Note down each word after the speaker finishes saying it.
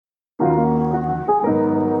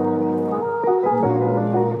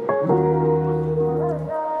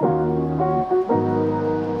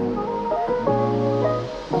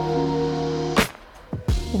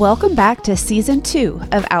Welcome back to Season 2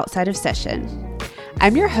 of Outside of Session.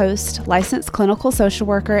 I'm your host, licensed clinical social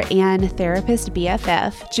worker and therapist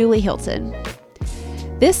BFF, Julie Hilton.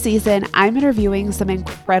 This season, I'm interviewing some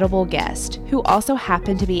incredible guests who also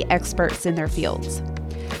happen to be experts in their fields.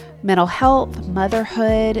 Mental health,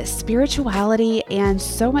 motherhood, spirituality, and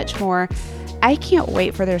so much more. I can't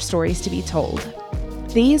wait for their stories to be told.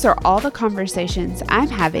 These are all the conversations I'm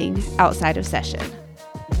having outside of session.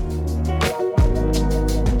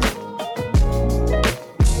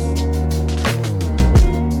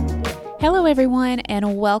 Hello, everyone,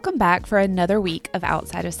 and welcome back for another week of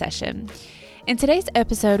Outside of Session. In today's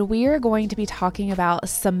episode, we are going to be talking about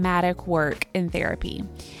somatic work in therapy.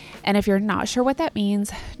 And if you're not sure what that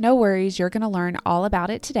means, no worries, you're going to learn all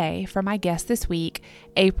about it today from my guest this week,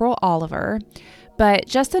 April Oliver. But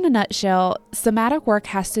just in a nutshell, somatic work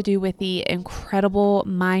has to do with the incredible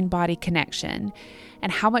mind-body connection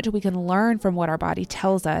and how much we can learn from what our body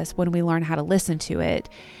tells us when we learn how to listen to it,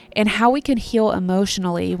 and how we can heal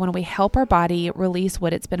emotionally when we help our body release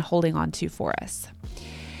what it's been holding on to for us.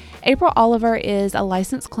 April Oliver is a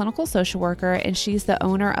licensed clinical social worker, and she's the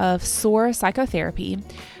owner of SOAR Psychotherapy,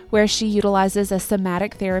 where she utilizes a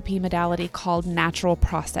somatic therapy modality called natural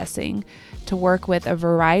processing to work with a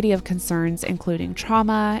variety of concerns, including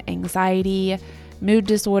trauma, anxiety, mood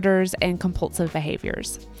disorders, and compulsive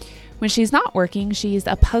behaviors. When she's not working, she's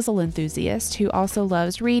a puzzle enthusiast who also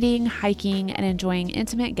loves reading, hiking, and enjoying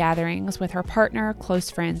intimate gatherings with her partner, close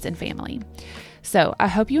friends, and family. So I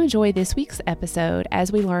hope you enjoy this week's episode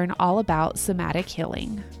as we learn all about somatic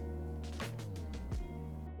healing.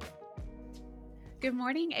 Good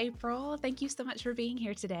morning, April. Thank you so much for being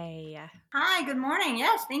here today. Hi, good morning.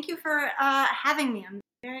 Yes, thank you for having me. I'm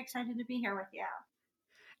very excited to be here with you.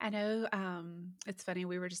 I know it's funny,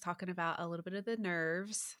 we were just talking about a little bit of the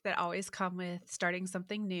nerves that always come with starting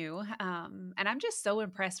something new. And I'm just so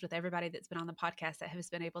impressed with everybody that's been on the podcast that has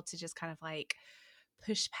been able to just kind of like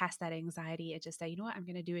push past that anxiety and just say, you know what, I'm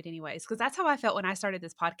going to do it anyways. Because that's how I felt when I started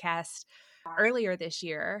this podcast earlier this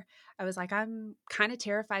year. I was like, I'm kind of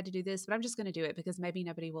terrified to do this, but I'm just going to do it because maybe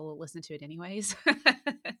nobody will listen to it anyways.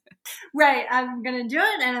 Right. I'm going to do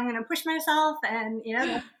it and I'm going to push myself. And,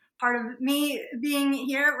 that's part of me being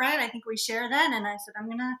here, right? I think we share that. And I said, I'm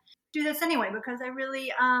going to do this anyway because I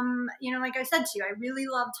really, like I said to you, I really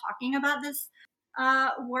love talking about this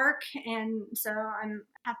work. And so I'm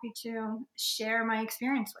happy to share my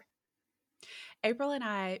experience with you. April and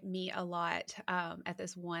I meet a lot at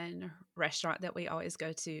this one restaurant that we always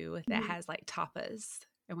go to that has like tapas,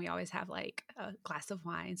 and we always have like a glass of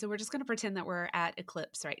wine. So we're just going to pretend that we're at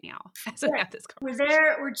Eclipse right now as we have this conversation. We're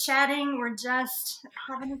there, we're chatting, we're just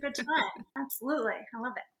having a good time. Absolutely. I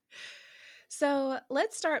love it. So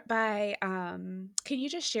let's start by, can you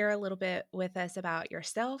just share a little bit with us about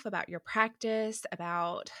yourself, about your practice,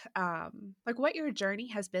 about like what your journey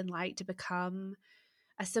has been like to become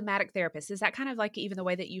a somatic therapist? Is that kind of like even the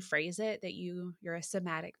way that you phrase it, that you're a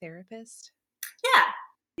somatic therapist? Yeah.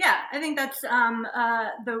 I think that's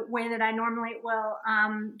the way that I normally will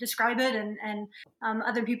describe it, and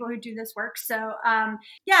other people who do this work. So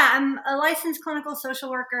I'm a licensed clinical social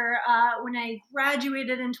worker. When I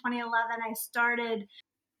graduated in 2011, I started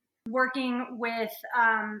working with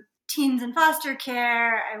teens in foster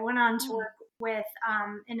care. I went on to work with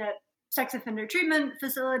in a sex offender treatment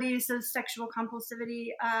facility, so sexual compulsivity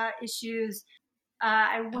issues.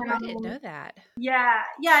 I didn't know that. Yeah,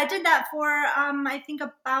 I did that for I think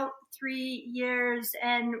about 3 years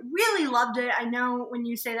and really loved it. I know when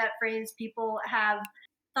you say that phrase, people have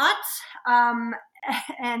thoughts,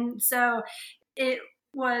 and so it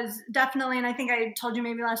was definitely. And I think I told you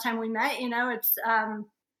maybe last time we met. It's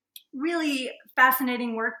really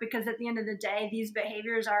fascinating work because at the end of the day, these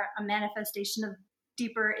behaviors are a manifestation of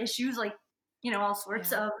deeper issues, like all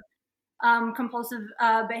sorts of compulsive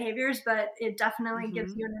behaviors, but it definitely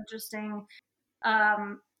gives you an interesting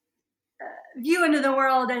view into the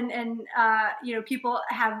world, and people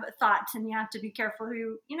have thoughts, and you have to be careful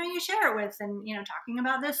who you share it with, and talking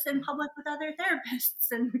about this in public with other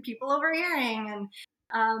therapists and people overhearing, and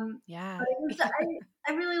but it was,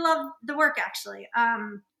 I really love the work actually.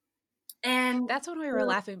 And that's when we were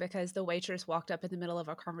laughing because the waitress walked up in the middle of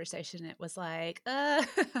our conversation. It was like,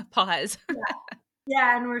 pause.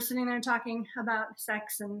 Yeah, and we're sitting there talking about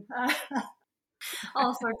sex and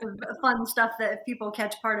all sorts of fun stuff that if people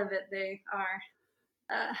catch part of it, they are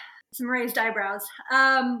some raised eyebrows.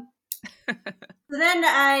 So then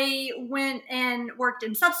I went and worked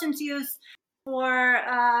in substance use for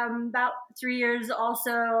about 3 years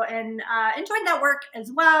also, and enjoyed that work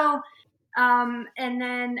as well. And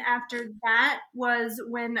then after that was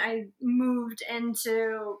when I moved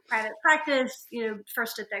into private practice,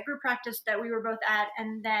 first at that group practice that we were both at,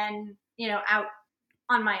 and then, out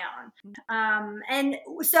on my own. And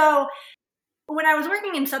so when I was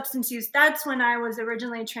working in substance use, that's when I was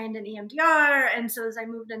originally trained in EMDR. And so as I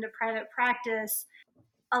moved into private practice,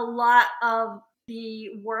 a lot of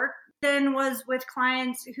the work then was with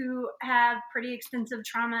clients who have pretty extensive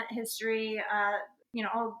trauma history,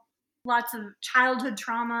 lots of childhood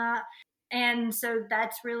trauma. And so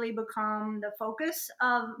that's really become the focus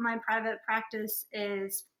of my private practice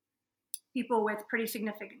is people with pretty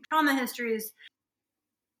significant trauma histories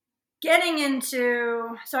getting into,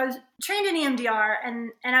 so I was trained in EMDR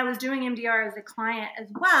and I was doing EMDR as a client as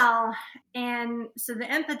well. And so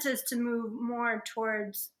the impetus to move more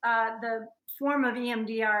towards the form of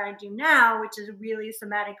EMDR I do now, which is really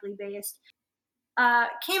somatically based,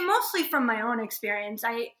 came mostly from my own experience.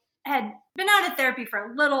 I had been out of therapy for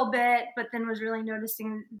a little bit, but then was really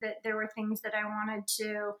noticing that there were things that I wanted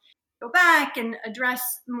to go back and address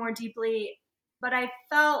more deeply. But I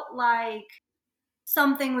felt like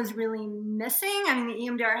something was really missing. I mean, the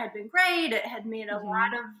EMDR had been great. It had made a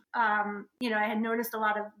lot of, I had noticed a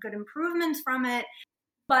lot of good improvements from it,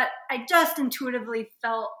 but I just intuitively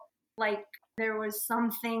felt like there was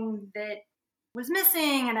something that was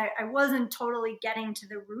missing and I wasn't totally getting to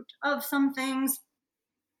the root of some things.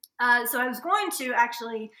 So I was going to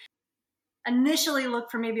actually initially look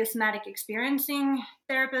for maybe a somatic experiencing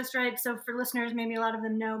therapist, right? So for listeners, maybe a lot of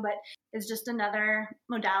them know, but it's just another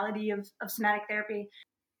modality of somatic therapy.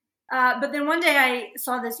 But then one day I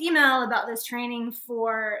saw this email about this training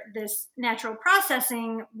for this natural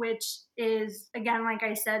processing, which is, again, like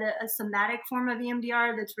I said, a somatic form of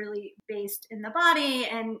EMDR that's really based in the body.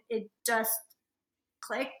 And it just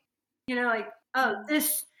clicked, like, oh,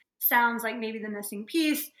 this sounds like maybe the missing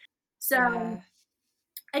piece. So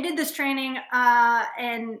I did this training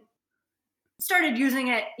and started using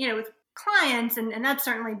it, with clients, and that's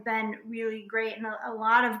certainly been really great and a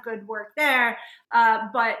lot of good work there.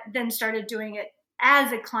 But then started doing it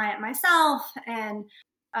as a client myself and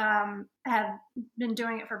have been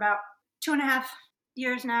doing it for about 2.5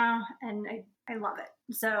 years now, and I love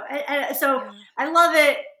it. So I love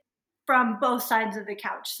it from both sides of the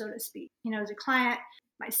couch, so to speak. As a client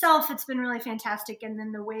myself, it's been really fantastic, and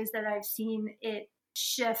then the ways that I've seen it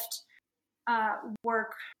shift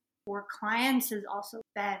work for clients has also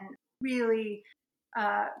been really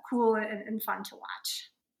cool and fun to watch.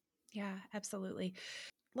 Yeah, absolutely.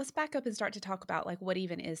 Let's back up and start to talk about like what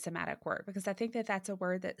even is somatic work, because I think that that's a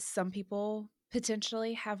word that some people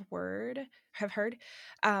potentially have heard.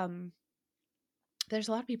 There's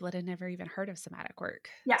a lot of people that had never even heard of somatic work.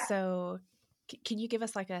 Yeah. So can you give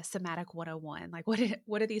us like a somatic 101? Like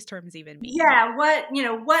what do these terms even mean? Yeah.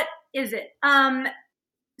 What is it?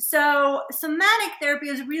 So somatic therapy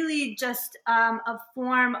is really just a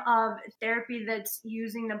form of therapy that's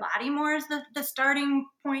using the body more as the starting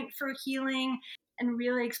point for healing and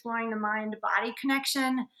really exploring the mind-body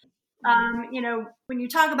connection. When you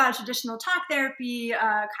talk about traditional talk therapy,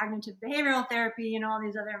 cognitive behavioral therapy, all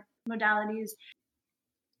these other modalities,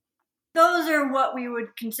 those are what we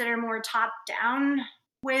would consider more top-down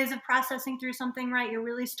ways of processing through something, right? You're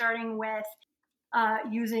really starting with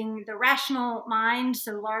using the rational mind,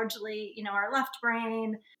 so largely, our left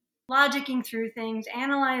brain, logicking through things,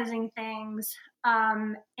 analyzing things,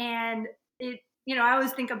 and it. I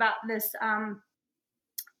always think about this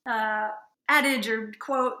adage or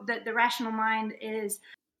quote that the rational mind is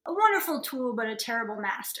a wonderful tool but a terrible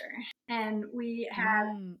master, and we have.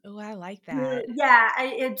 Oh, I like that. Yeah,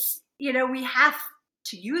 it's we have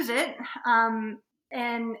to use it,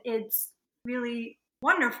 and it's really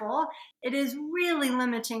wonderful. It is really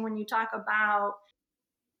limiting when you talk about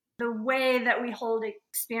the way that we hold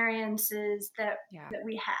experiences that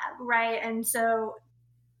we have, right? And so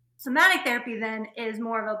somatic therapy then is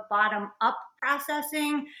more of a bottom up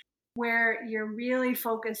processing where you're really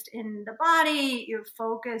focused in the body, you're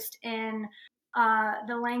focused in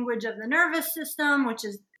the language of the nervous system, which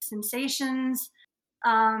is sensations,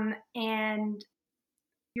 and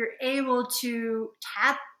you're able to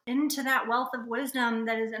tap into that wealth of wisdom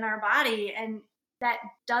that is in our body, and that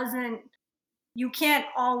doesn't, you can't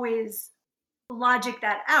always logic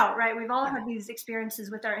that out, right? We've all had these experiences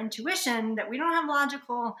with our intuition that we don't have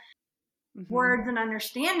logical words and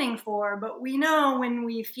understanding for, but we know when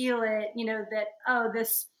we feel it, that, oh,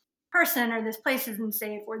 this person or this place isn't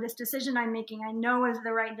safe, or this decision I'm making I know is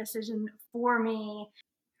the right decision for me,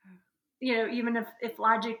 even if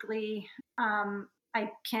logically I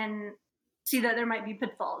can see that there might be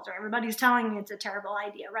pitfalls, or everybody's telling me it's a terrible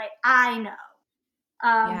idea, right? I know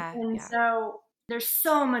Yeah. And Yeah. so there's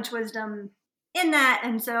so much wisdom in that.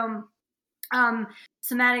 And so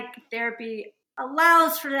somatic therapy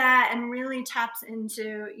allows for that and really taps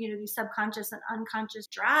into, these subconscious and unconscious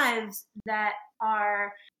drives that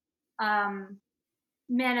are um,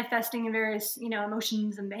 manifesting in various,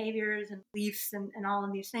 emotions and behaviors and beliefs and all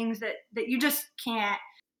of these things that you just can't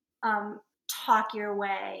um, talk your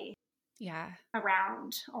way Yeah.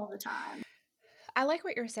 around all the time. I like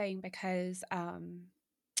what you're saying because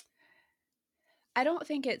I don't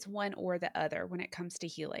think it's one or the other when it comes to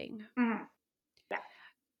healing. Mm-hmm. Yeah.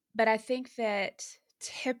 But I think that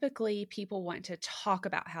typically people want to talk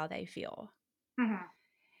about how they feel. Mm-hmm.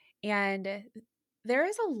 And there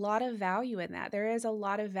is a lot of value in that. There is a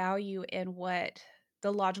lot of value in what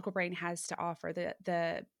the logical brain has to offer.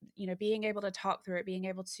 Being able to talk through it, being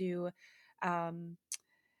able to I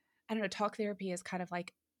don't know, talk therapy is kind of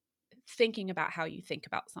like thinking about how you think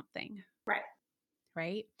about something, Right.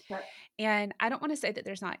 right? Right. And I don't want to say that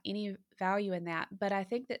there's not any value in that, but I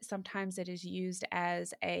think that sometimes it is used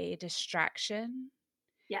as a distraction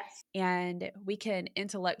Yes. and we can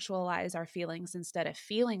intellectualize our feelings instead of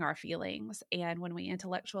feeling our feelings. And when we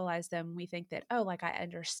intellectualize them, we think that, oh, like I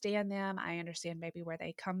understand them. I understand maybe where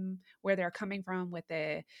they're coming from, what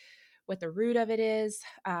the root of it is,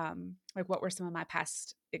 like what were some of my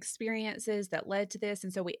past experiences that led to this.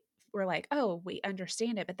 And so we're like, oh, we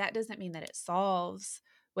understand it, but that doesn't mean that it solves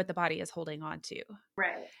what the body is holding on to.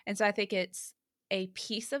 Right. And so I think it's a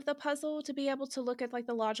piece of the puzzle to be able to look at like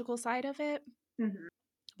the logical side of it, Mm-hmm.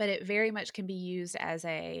 but it very much can be used as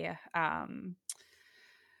a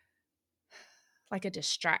like a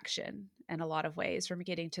distraction in a lot of ways from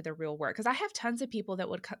getting to the real work. Because I have tons of people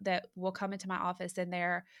that will come into my office and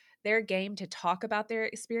they're game to talk about their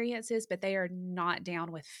experiences, but they are not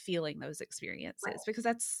down with feeling those Right. experiences because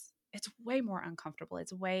it's way more uncomfortable.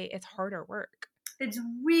 It's harder work. It's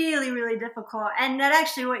really, really difficult. And that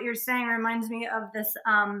actually, what you're saying reminds me of this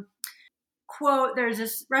quote. There's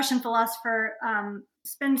this Russian philosopher,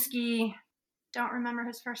 Spinsky. Don't remember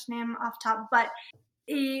his first name off top, but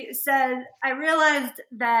he said, I realized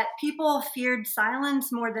that people feared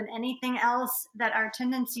silence more than anything else, that our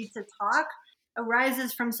tendency to talk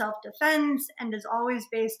arises from self-defense and is always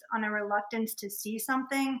based on a reluctance to see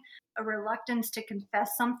something, a reluctance to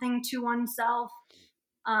confess something to oneself.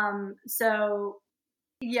 So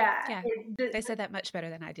yeah, Yeah. They said that much better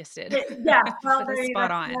than I just did. yeah. Well, But there it's you go.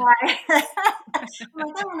 spot on. Why?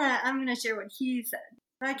 I'm like, I'm gonna share what he said.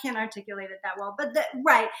 I can't articulate it that well, but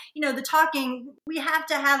right, the talking, we have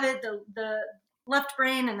to have it. The left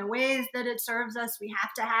brain and the ways that it serves us, we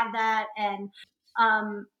have to have that. And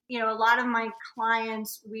a lot of my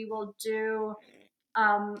clients, we will do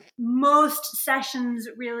most sessions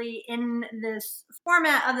really in this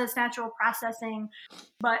format of this natural processing,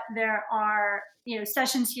 but there are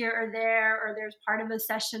sessions here or there, or there's part of a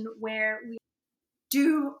session where we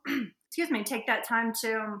do excuse me, take that time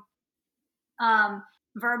to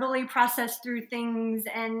verbally process through things,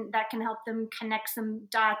 and that can help them connect some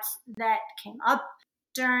dots that came up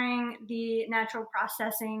during the natural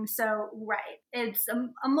processing. So right, it's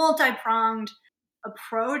a multi-pronged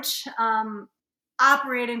approach,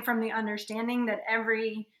 operating from the understanding that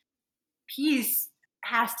every piece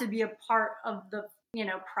has to be a part of the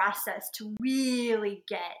process to really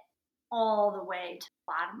get all the way to the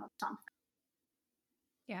bottom of something.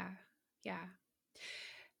 Yeah. Yeah.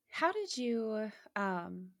 How did you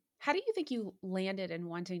how do you think you landed in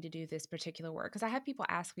wanting to do this particular work? Because I have people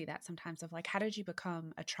ask me that sometimes of like, how did you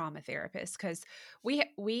become a trauma therapist? Because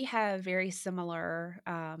we have very similar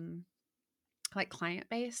like client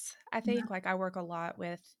base. I think like I work a lot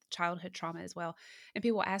with childhood trauma as well, and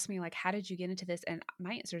people ask me like, how did you get into this? And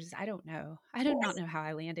my answer is I don't know. I do not know how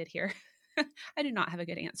I landed here. I do not have a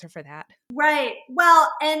good answer for that. Right. Well,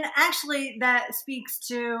 and actually, that speaks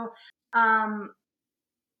to um,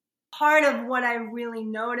 part of what I really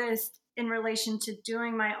noticed in relation to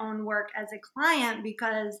doing my own work as a client,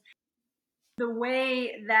 because the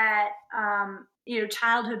way that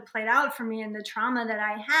childhood played out for me and the trauma that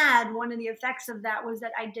I had, one of the effects of that was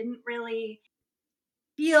that I didn't really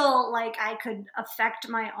feel like I could affect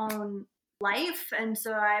my own life, and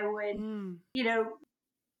so I would, Mm, you know,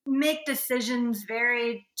 make decisions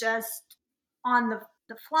very just on the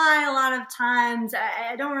fly a lot of times.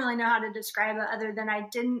 I don't really know how to describe it other than I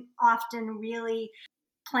didn't often really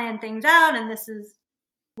plan things out, and this is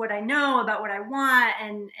what I know about what I want,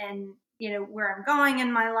 and where I'm going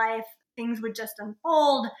in my life. Things would just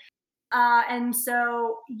unfold. And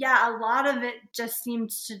so yeah, a lot of it just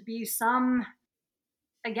seems to be some,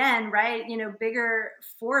 again, right, bigger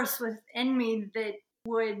force within me that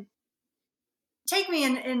would take me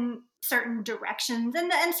in certain directions,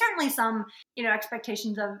 and certainly some,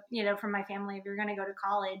 expectations of, from my family, if you're going to go to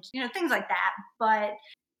college, things like that. But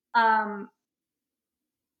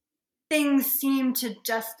things seem to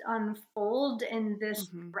just unfold in this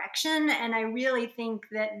direction. And I really think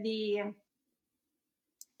that the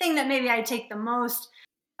thing that maybe I take the most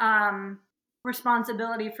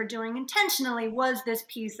responsibility for doing intentionally was this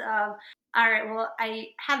piece of, all right, well, I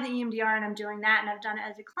have the EMDR and I'm doing that and I've done it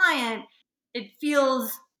as a client. It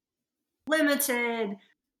feels limited.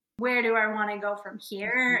 Where do I want to go from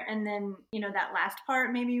here? And then, that last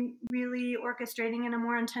part, maybe really orchestrating in a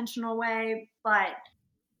more intentional way. But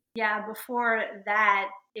yeah, before that,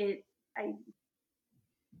 I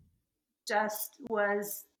just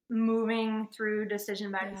was moving through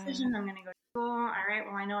decision by decision. I'm going to go to school. All right,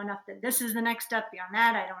 well, I know enough that this is the next step. Beyond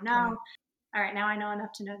that, I don't know. All right, now I know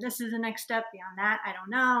enough to know this is the next step. Beyond that, I don't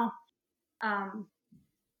know.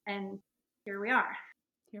 And here we are.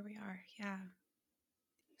 Yeah.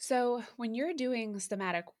 So when you're doing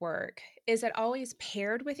somatic work, is it always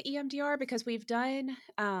paired with EMDR? Because we've done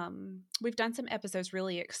some episodes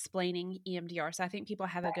really explaining EMDR. So I think people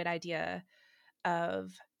have a good idea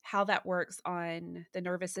of how that works on the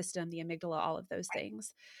nervous system, the amygdala, all of those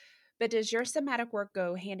things. But does your somatic work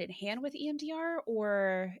go hand in hand with EMDR,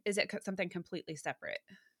 or is it something completely separate?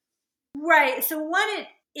 Right. So what it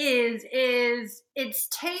is it's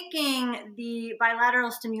taking the bilateral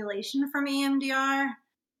stimulation from EMDR.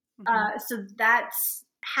 So that's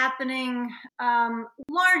happening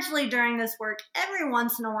largely during this work. Every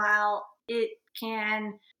once in a while, it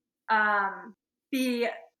can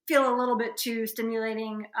feel a little bit too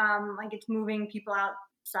stimulating, like it's moving people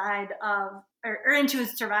outside of or into a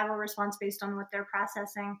survival response based on what they're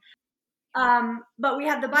processing. But we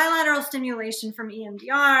have the bilateral stimulation from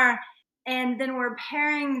EMDR, and then we're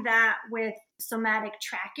pairing that with somatic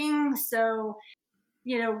tracking. So,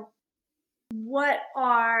 what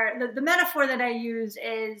are the metaphor that I use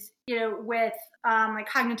is, with like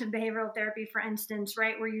cognitive behavioral therapy, for instance,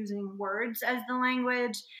 right? We're using words as the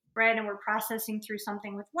language, right? And we're processing through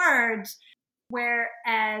something with words.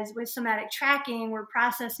 Whereas with somatic tracking, we're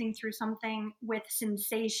processing through something with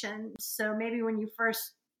sensations. So maybe when you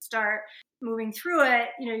first start moving through it,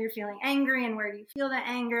 you're feeling angry, and where do you feel that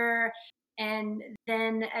anger? And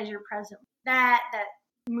then as you're present with that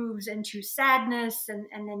moves into sadness, and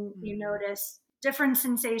then you notice different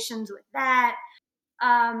sensations with that.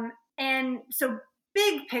 And so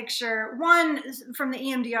big picture, one, from the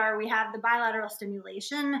EMDR, we have the bilateral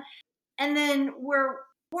stimulation, and then we're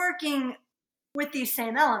working with these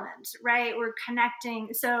same elements, right? We're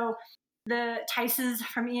connecting. So the TICEs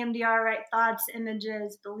from EMDR, right? Thoughts,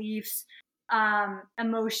 images, beliefs,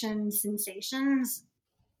 emotions, sensations.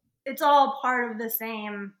 It's all part of the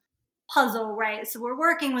same puzzle, right? So we're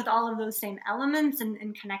working with all of those same elements and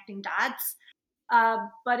connecting dots,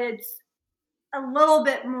 but it's a little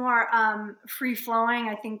bit more free flowing.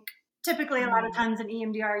 I think typically a lot of times in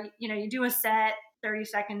EMDR, you do a set, 30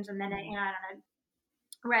 seconds, a minute, I don't know,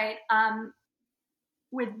 right?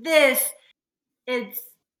 With this, it's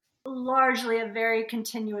largely a very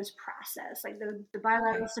continuous process. Like the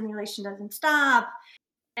bilateral stimulation doesn't stop,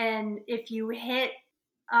 and if you hit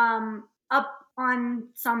up on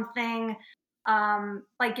something,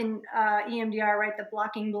 like in EMDR, right, the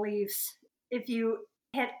blocking beliefs, if you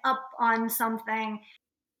hit up on something,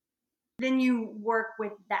 then you work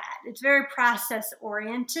with that. It's very process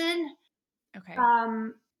oriented,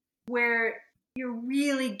 where you're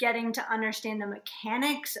really getting to understand the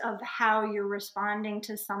mechanics of how you're responding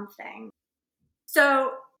to something.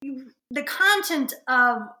 So the content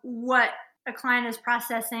of what a client is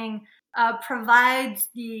processing provides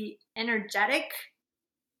the energetic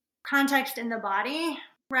context in the body,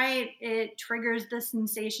 right? It triggers the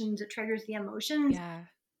sensations, it triggers the emotions. Yeah.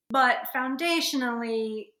 But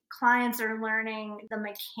foundationally, clients are learning the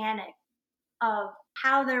mechanic of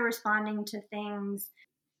how they're responding to things.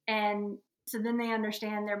 And so then they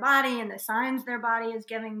understand their body and the signs their body is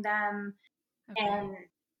giving them. And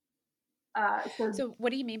so what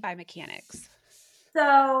do you mean by mechanics?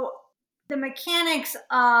 So the mechanics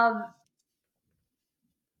of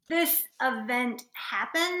this event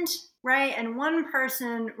happened, right? And one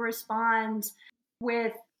person responds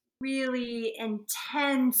with really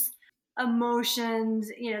intense emotions.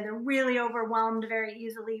 They're really overwhelmed very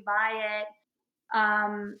easily by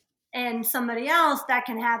it. And somebody else, that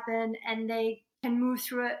can happen, and they can move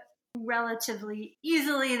through it relatively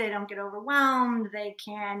easily. They don't get overwhelmed. They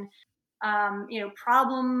can,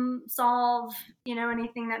 problem solve,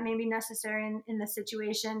 anything that may be necessary in the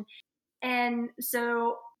situation. And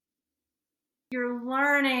so you're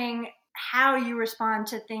learning how you respond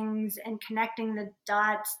to things and connecting the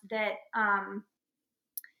dots that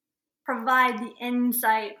provide the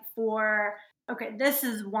insight for, okay, this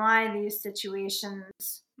is why these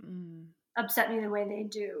situations upset me the way they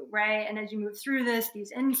do, right? And as you move through this,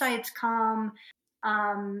 these insights come.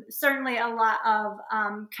 Certainly a lot of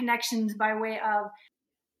connections by way of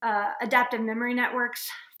adaptive memory networks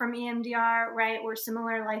from EMDR, right? Where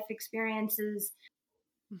similar life experiences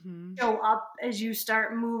show up as you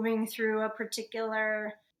start moving through a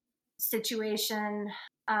particular situation.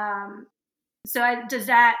 Does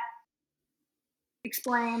that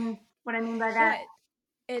explain what I mean by that?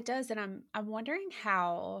 Yeah, it does, and I'm wondering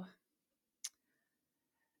how.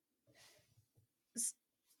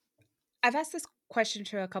 I've asked this question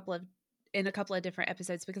to in a couple of different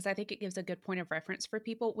episodes because I think it gives a good point of reference for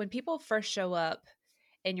people. When people first show up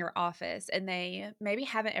in your office and they maybe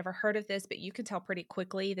haven't ever heard of this, but you can tell pretty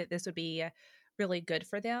quickly that this would be really good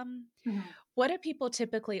for them. Mhm. What do people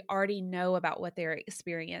typically already know about what they're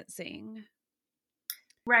experiencing?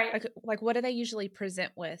 Right. Like what do they usually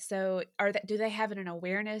present with? So do they have an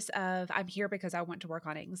awareness of I'm here because I want to work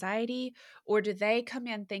on anxiety, or do they come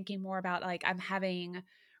in thinking more about like I'm having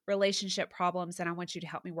relationship problems and I want you to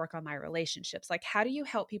help me work on my relationships? Like how do you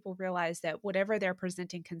help people realize that whatever they're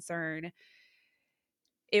presenting concern,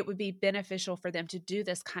 it would be beneficial for them to do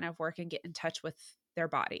this kind of work and get in touch with their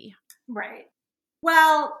body? Right.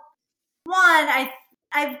 Well, one,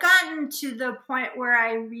 I've gotten to the point where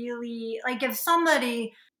I really like if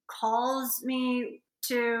somebody calls me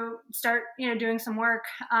to start, doing some work,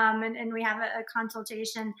 and we have a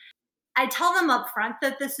consultation, I tell them up front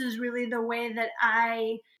that this is really the way that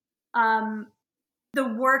um, the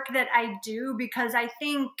work that I do, because I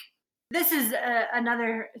think this is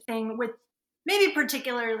another thing with maybe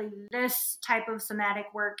particularly this type of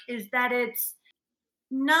somatic work is that it's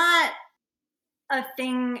not a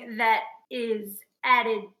thing that is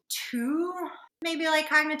added to maybe like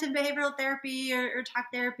cognitive behavioral therapy or talk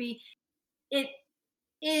therapy. It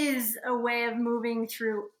is a way of moving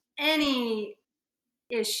through any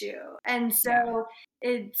issue. And Yeah. so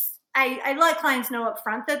I let clients know up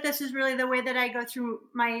front that this is really the way that I go through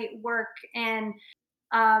my work. And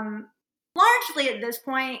largely at this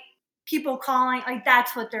point, people calling, like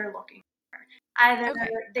that's what they're looking for. Either Okay.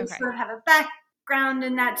 they Okay. sort of have a background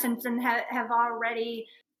in that sense and have already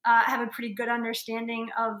have a pretty good understanding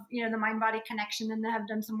of the mind body connection and have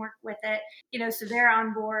done some work with it. So they're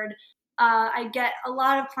on board. I get a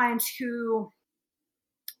lot of clients who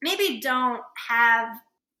maybe don't have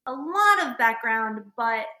a lot of background,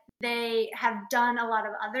 but they have done a lot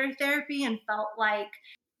of other therapy and felt like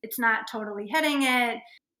it's not totally hitting it.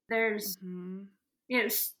 There's Mhm.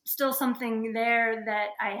 still something there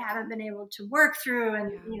that I haven't been able to work through,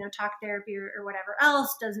 and Yeah. talk therapy or whatever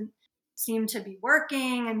else doesn't seem to be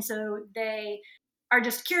working, and so they are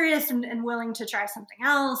just curious and willing to try something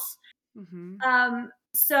else. Mhm.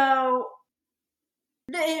 So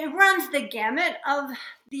it runs the gamut of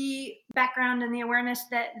the background and the awareness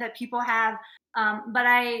that people have, but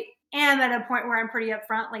I am at a point where I'm pretty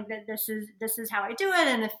upfront, like that this is how I do it,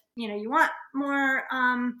 and if you want more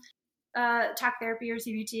talk therapy or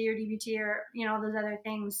CBT or DBT or all those other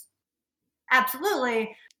things,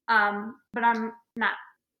 absolutely. But I'm not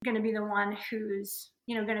going to be the one who's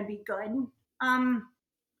going to be good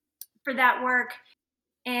for that work.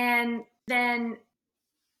 And then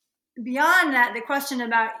beyond that, the question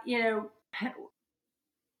about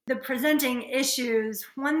the presenting issues.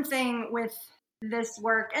 One thing with this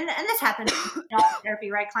work, and this happens in all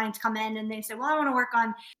therapy, right? Clients come in and they say, "Well, I want to work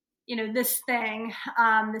on this thing,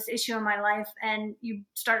 this issue in my life," and you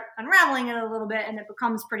start unraveling it a little bit, and it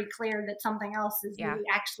becomes pretty clear that something else is Yeah. really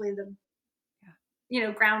actually the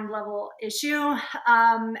Yeah. ground level issue,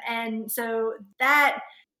 and so that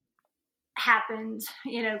happens.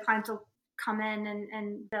 Clients will come in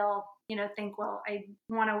and they'll think, "Well, I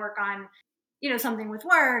want to work on something with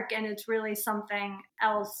work," and it's really something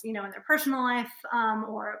else in their personal life,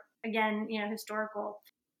 or again historical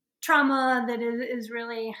trauma that is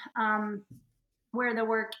really where the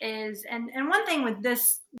work is. And one thing with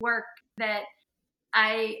this work that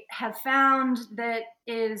I have found that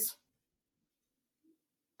is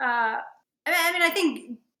I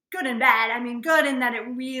think good and bad. I mean, good in that it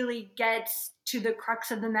really gets to the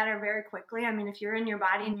crux of the matter very quickly. I mean, if you're in your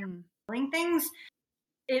body and you're Mm. feeling things,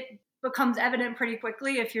 it becomes evident pretty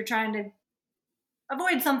quickly. If you're trying to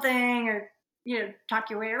avoid something or talk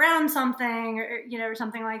your way around something or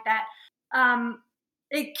something like that,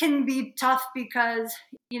 it can be tough because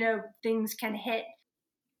things can hit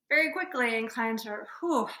very quickly and clients are,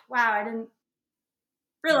 whew, wow, I didn't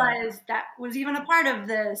Yeah. realize that was even a part of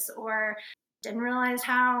this, or didn't realize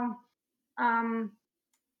how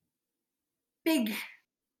big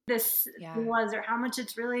this Yeah. was, or how much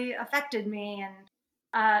it's really affected me.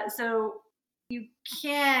 And so you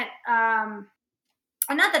can't, and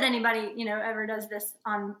not that anybody, ever does this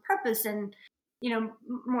on purpose and,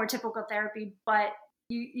 more typical therapy, but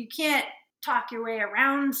you can't talk your way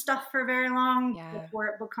around stuff for very long Yeah. before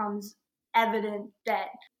it becomes evident that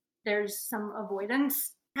there's some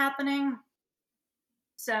avoidance happening.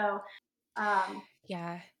 So, um,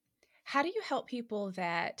 Yeah. How do you help people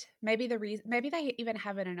that maybe maybe they even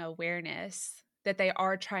have an awareness that they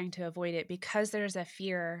are trying to avoid it because there's a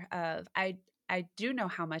fear of I do know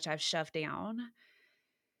how much I've shoved down.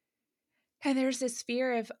 And there's this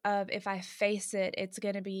fear of if I face it, it's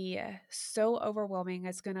going to be so overwhelming.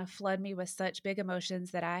 It's going to flood me with such big emotions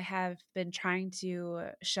that I have been trying to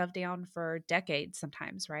shove down for decades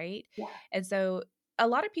sometimes, right? yeah. And so a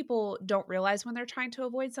lot of people don't realize when they're trying to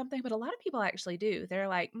avoid something, but a lot of people actually do. They're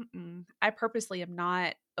like, I purposely am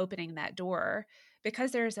not opening that door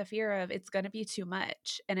because there's a fear of it's going to be too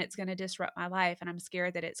much and it's going to disrupt my life. And I'm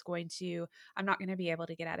scared that I'm not going to be able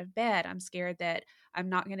to get out of bed. I'm scared that I'm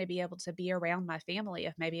not going to be able to be around my family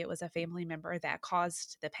if maybe it was a family member that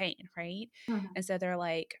caused the pain, right? Mhm. And so they're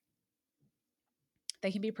like,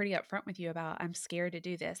 they can be pretty upfront with you about, I'm scared to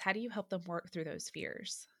do this. How do you help them work through those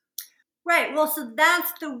fears? Right. Well, so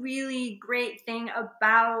that's the really great thing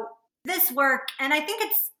about this work. And I think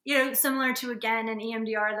it's, similar to, again, an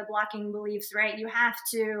EMDR, the blocking beliefs, right? You have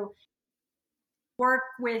to work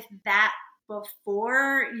with that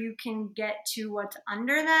before you can get to what's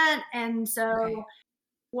under that. And Okay. so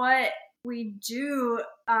what we do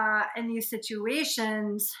in these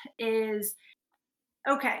situations is,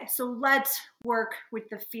 okay, so let's work with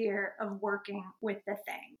the fear of working with the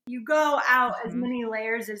thing. You go out as Mm-hmm. many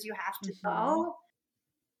layers as you have to Mm-hmm. go,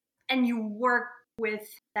 and you work with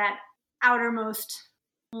that outermost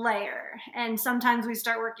layer. And sometimes we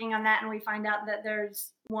start working on that and we find out that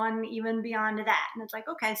there's one even beyond that. And it's like,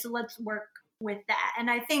 okay, so let's work with that. And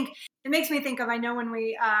I think it makes me think of, I know when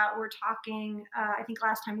we were talking, I think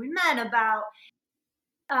last time we met, about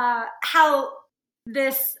how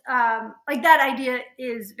this like that idea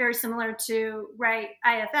is very similar to, right,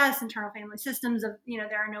 IFS, internal family systems, of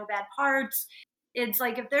there are no bad parts. It's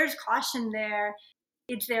like, if there's caution there,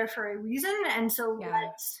 it's there for a reason. And so Yeah.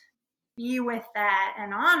 let's be with that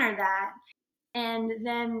and honor that. And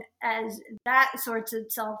then as that sorts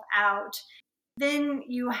itself out, then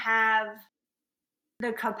you have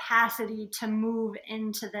the capacity to move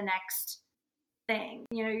into the next thing.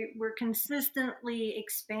 We're consistently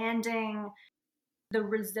expanding the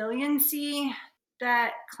resiliency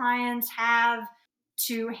that clients have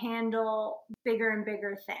to handle bigger and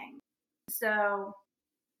bigger things. So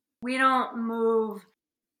we don't move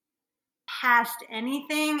past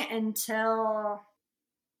anything until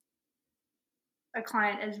a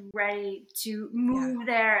client is ready to Yeah. move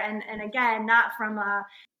there. And again, not from a,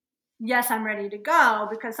 yes, I'm ready to go,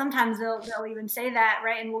 because sometimes they'll even say that,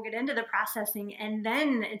 right? And we'll get into the processing, and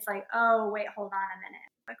then it's like, oh wait, hold on a minute.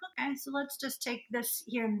 Like, okay, so let's just take this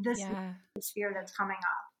here and this Yeah. sphere that's coming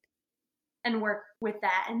up and work with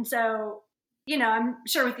that. And so, I'm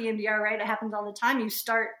sure with the MDR, right, it happens all the time. You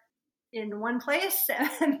start in one place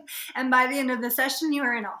and by the end of the session, you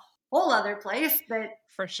are in a whole other place that,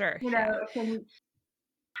 For sure. Yeah. can,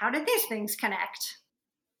 how did these things connect?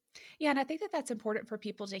 Yeah, and I think that that's important for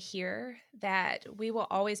people to hear, that we will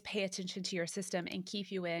always pay attention to your system and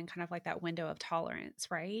keep you in kind of like that window of tolerance,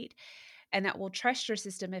 right? And that we'll trust your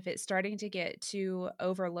system if it's starting to get too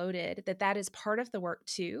overloaded, that is part of the work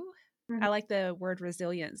too. Mhm. I like the word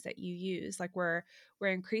resilience that you use. Like we're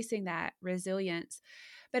increasing that resilience.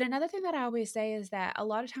 But another thing that I always say is that a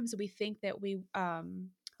lot of times we think that we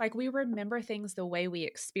remember things the way we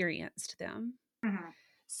experienced them. Mhm.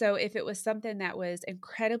 So if it was something that was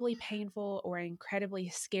incredibly painful or incredibly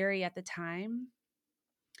scary at the time,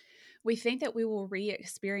 we think that we will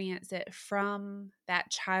re-experience it from that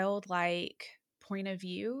childlike point of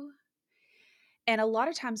view. And a lot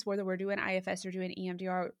of times, whether we're doing IFS or doing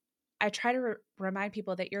EMDR, I try to remind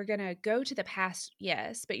people that you're going to go to the past,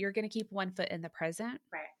 yes, but you're going to keep one foot in the present.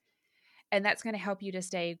 Right. And that's going to help you to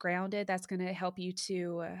stay grounded. That's going to help you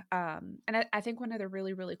to, and I think one of the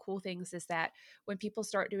really, really cool things is that when people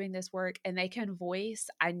start doing this work and they can voice,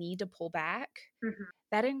 I need to pull back, Mhm.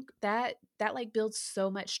 that like builds so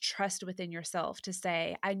much trust within yourself to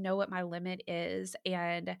say, I know what my limit is,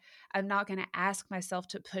 and I'm not going to ask myself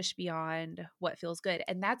to push beyond what feels good.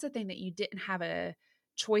 And that's a thing that you didn't have a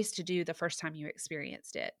choice to do the first time you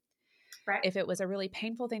experienced it. Right. If it was a really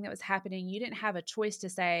painful thing that was happening, you didn't have a choice to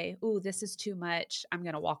say, "Ooh, this is too much. I'm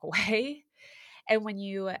going to walk away." And when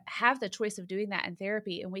you have the choice of doing that in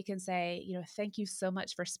therapy, and we can say, thank you so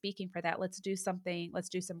much for speaking for that. Let's do something, let's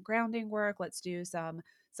do some grounding work, let's do some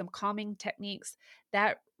calming techniques,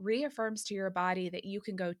 that reaffirms to your body that you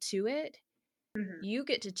can go to it. Mm-hmm. You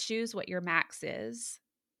get to choose what your max is.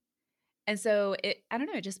 And so it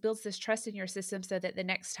just builds this trust in your system so that the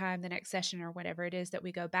next time, the next session or whatever it is that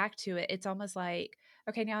we go back to it, it's almost like,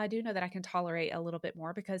 okay, now I do know that I can tolerate a little bit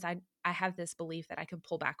more because I have this belief that I can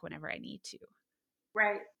pull back whenever I need to.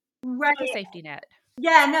 Right. It's Right. like a safety net.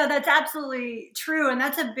 Yeah, no, that's absolutely true. And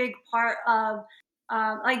that's a big part of,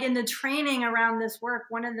 like in the training around this work,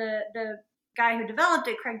 one of the guy who developed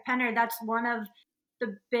it, Craig Penner, that's one of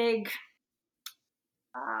the big,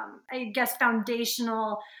 I guess,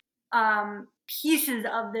 foundational pieces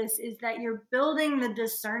of this is that you're building the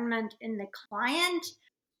discernment in the client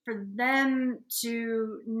for them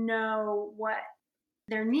to know what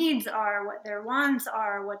their needs are, what their wants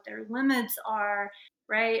are, what their limits are,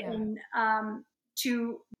 right? Yeah. And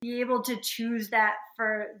to be able to choose that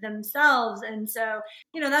for themselves. And so,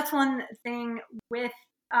 that's one thing with,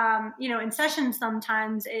 in sessions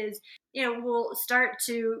sometimes is, we'll start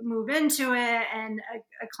to move into it and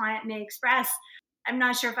a client may express, I'm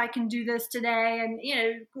not sure if I can do this today, and,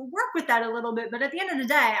 work with that a little bit. But at the end of the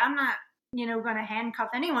day, I'm not, going to handcuff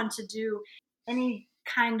anyone to do any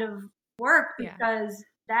kind of work Yeah. because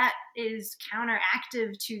that is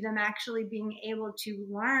counteractive to them actually being able to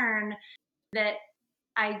learn that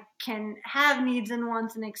I can have needs and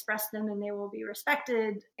wants and express them and they will be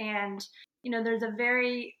respected. And, there's a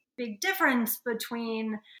very big difference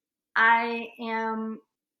between I am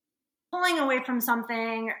pulling away from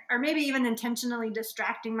something or maybe even intentionally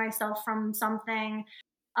distracting myself from something.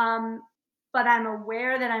 But I'm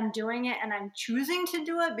aware that I'm doing it and I'm choosing to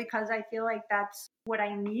do it because I feel like that's what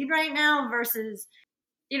I need right now versus,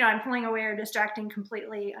 I'm pulling away or distracting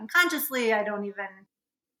completely unconsciously. I don't even,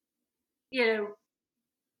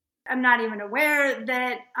 I'm not even aware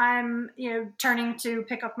that I'm, turning to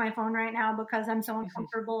pick up my phone right now because I'm so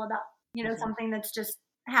uncomfortable about, something that's just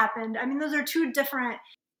happened. I mean, those are two different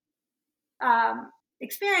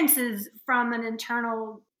experiences from an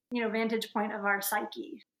internal, vantage point of our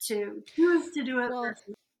psyche to choose to do it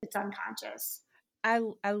versus it's unconscious.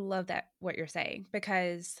 I love that what you're saying,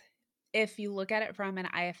 because if you look at it from an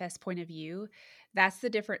IFS point of view, that's the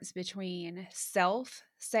difference between self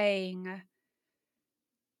saying,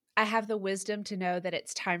 I have the wisdom to know that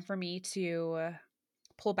it's time for me to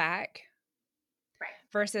pull back, right,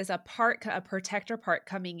 versus a protector part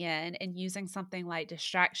coming in and using something like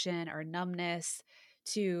distraction or numbness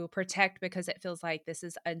to protect because it feels like this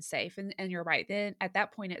is unsafe. And you're right. Then at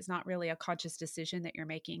that point, it's not really a conscious decision that you're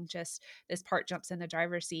making. Just this part jumps in the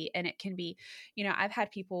driver's seat. And it can be, I've had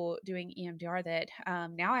people doing EMDR that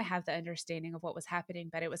now I have the understanding of what was happening,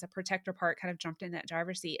 but it was a protector part kind of jumped in that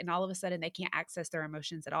driver's seat. And all of a sudden they can't access their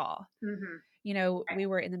emotions at all. Mm-hmm. We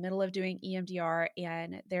were in the middle of doing EMDR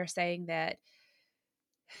and they're saying that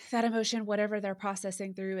emotion, whatever they're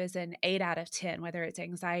processing through, is an 8 out of 10, whether it's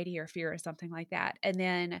anxiety or fear or something like that. And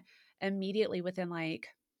then immediately within like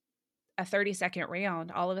a 30-second round,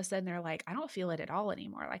 all of a sudden they're like, I don't feel it at all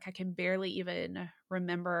anymore. Like I can barely even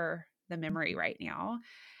remember the memory right now.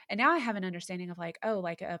 And now I have an understanding of like, oh,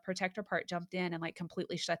 like a protector part jumped in and like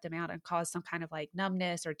completely shut them out and caused some kind of like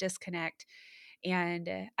numbness or disconnect. And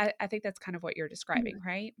I think that's kind of what you're describing,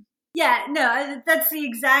 right? Yeah, no, that's the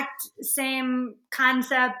exact same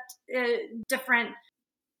concept, different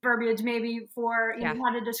verbiage maybe for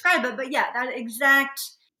how to describe it. But yeah, that exact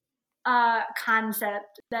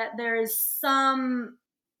concept that there is some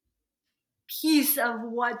piece of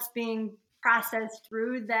what's being processed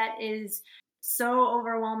through that is so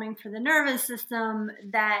overwhelming for the nervous system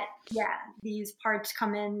that, yeah, these parts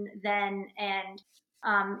come in then and,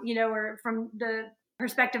 or from the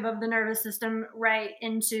perspective of the nervous system right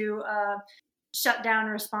into a shutdown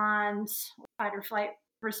response, fight or flight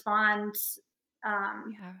response,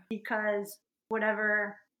 because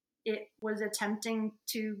whatever it was attempting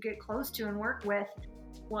to get close to and work with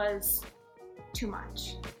was too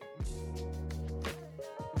much.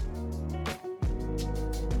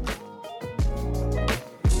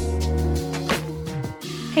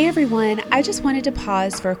 Hey everyone, I just wanted to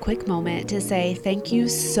pause for a quick moment to say thank you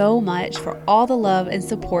so much for all the love and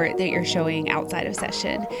support that you're showing outside of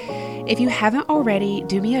session. If you haven't already,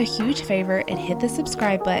 do me a huge favor and hit the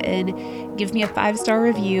subscribe button, give me a 5-star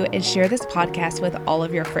review, and share this podcast with all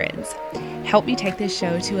of your friends. Help me take this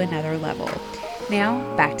show to another level.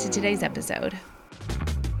 Now, back to today's episode.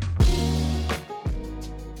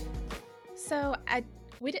 So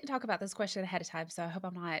We didn't talk about this question ahead of time, so I hope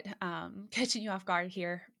I'm not catching you off guard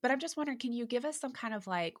here. But I'm just wondering, can you give us some kind of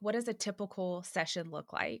like, what does a typical session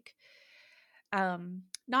look like?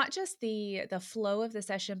 Not just the flow of the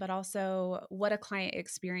session, but also what a client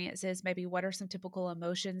experiences. Maybe what are some typical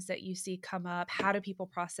emotions that you see come up? How do people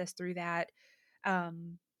process through that?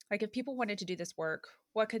 Um, like if people wanted to do this work,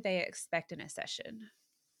 what could they expect in a session?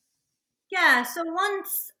 Yeah, so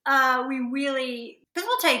once we really, because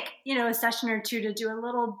we'll take, a session or two to do a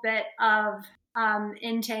little bit of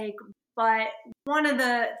intake, but one of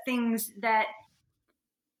the things that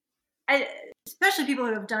I, especially people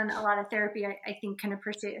who have done a lot of therapy, I think can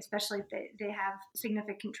appreciate, especially if they have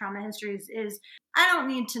significant trauma histories, is I don't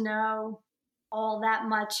need to know all that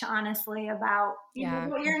much, honestly, about, Yeah.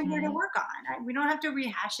 what you're in here to Hmm. work on. We don't have to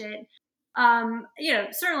rehash it.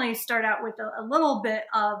 Certainly start out with a little bit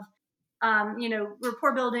of,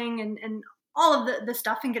 rapport building and all of the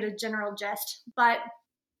stuff and get a general gist. But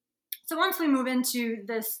so once we move into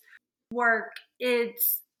this work,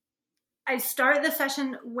 I start the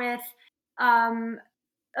session with um,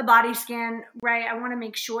 a body scan, right? I want to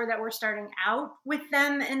make sure that we're starting out with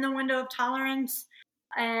them in the window of tolerance.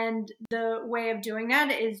 And the way of doing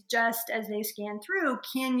that is just as they scan through,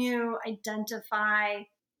 can you identify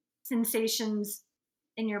sensations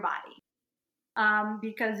in your body?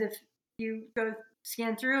 Because if you go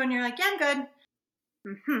scan through and you're like, yeah, I'm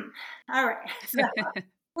good. All right. So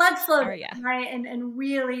let's slow Oh down, yeah. right? And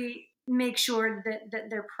really make sure that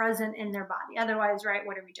they're present in their body. Otherwise, right,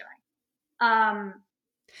 what are we doing? Um,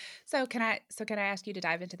 So can I ask you to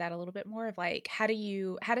dive into that a little bit more of like how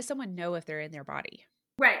does someone know if they're in their body?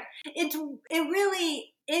 right. It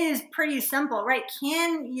really is pretty simple, right?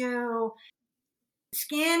 Can you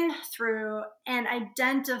scan through and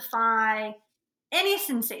identify any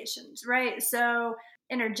sensations, right? So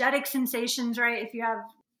energetic sensations, right? If you have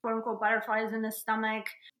quote unquote butterflies in the stomach,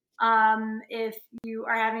 if you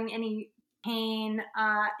are having any pain,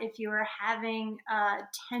 if you are having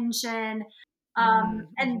tension, and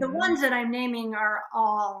the Mm-hmm. ones that I'm naming are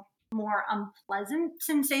all more unpleasant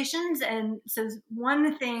sensations. And so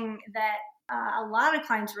one thing that a lot of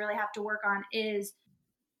clients really have to work on is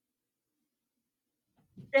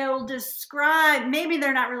they'll describe, maybe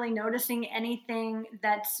they're not really noticing anything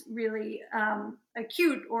that's really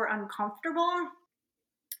acute or uncomfortable.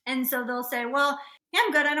 And so they'll say, well, yeah,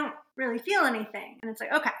 I'm good. I don't really feel anything. And it's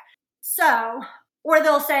like, okay. So, or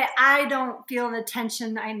they'll say, I don't feel the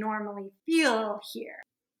tension I normally feel here.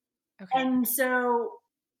 Okay. And so,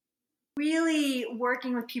 really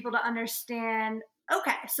working with people to understand,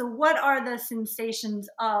 okay, so what are the sensations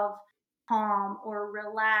of calm or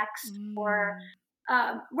relaxed or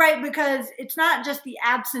Mm. right, because it's not just the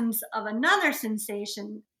absence of another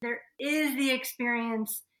sensation, there is the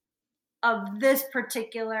experience of this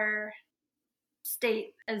particular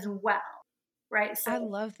state as well, right? So I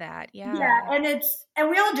love that. yeah, Yeah. and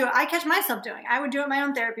we all do it. I catch myself doing. I would do it in my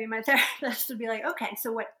own therapy. My therapist would be like, "Okay,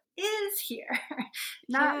 so what is here,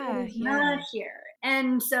 not what Yeah. is not Yeah. here."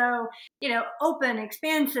 And so, open,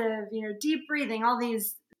 expansive, deep breathing, all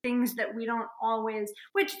these things that we don't always,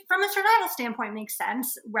 which from a survival standpoint makes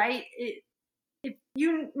sense, right? If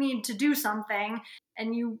you need to do something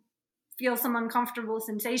and you feel some uncomfortable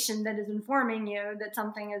sensation that is informing you that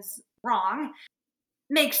something is wrong,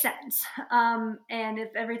 makes sense. And if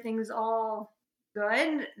everything's all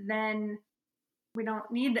good, then we don't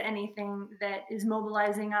need anything that is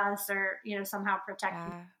mobilizing us or, somehow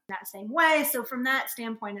protecting Yeah. that same way. So from that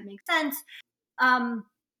standpoint, it makes sense. Um,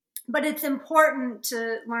 but it's important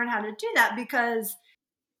to learn how to do that because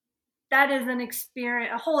that is an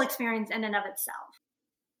experience, a whole experience in and of itself.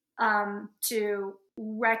 To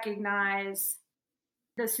recognize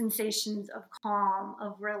the sensations of calm,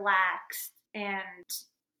 of relaxed, and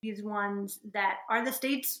these ones that are the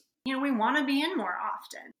states we want to be in more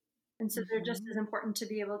often. And so they're just Hmm. as important to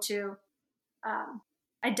be able to um,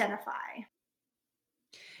 identify.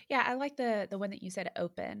 Yeah, I like the one that you said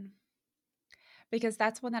open because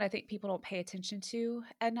that's one that I think people don't pay attention to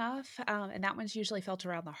enough, and that one's usually felt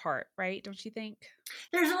around the heart, right? Don't you think?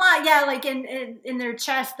 There's a lot, yeah, like in their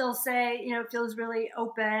chest, they'll say, it feels really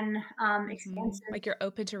open, Hmm. expansive. Like you're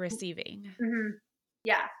open to receiving. Hmm.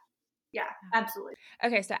 Yeah, yeah, absolutely.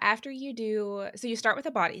 Okay, so so you start with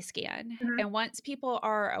a body scan, Mhm. and once people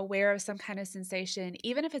are aware of some kind of sensation,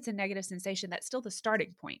 even if it's a negative sensation, that's still the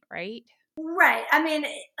starting point, right? Right. I mean,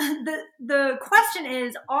 the question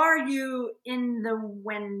is, are you in the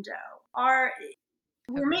window? Are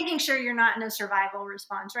We're Okay. making sure you're not in a survival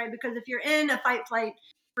response, right? Because if you're in a fight, flight,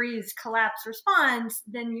 freeze, collapse response,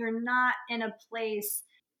 then you're not in a place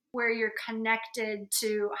where you're connected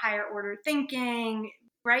to higher order thinking.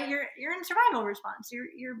 right? You're in survival response.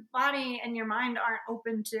 Your body and your mind aren't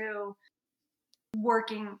open to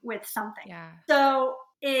working with something. Yeah. So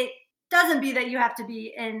it doesn't be that you have to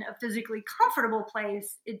be in a physically comfortable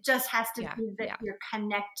place. It just has to Yeah. be that Yeah. you're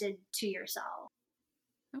connected to yourself.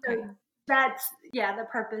 Okay. So that's, the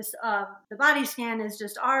purpose of the body scan is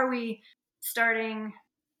just, are we starting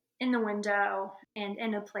in the window and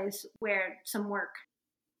in a place where some work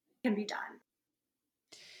can be done?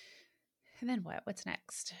 And then what? What's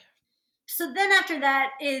next? So then after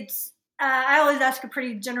that, it's, I always ask a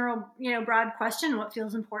pretty general, broad question. What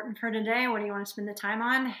feels important for today? What do you want to spend the time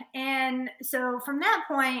on? And so from that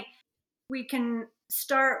point, we can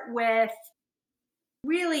start with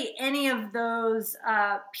really any of those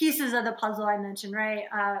pieces of the puzzle I mentioned, right?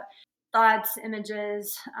 Thoughts,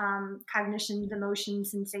 images, cognitions,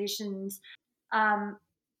 emotions, sensations,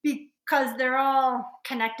 because they're all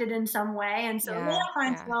connected in some way. And so a lot Yeah. of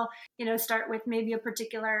clients Yeah. will, start with maybe a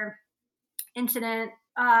particular incident.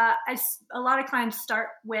 A lot of clients start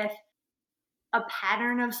with a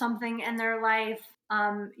pattern of something in their life.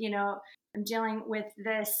 I'm dealing with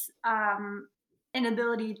this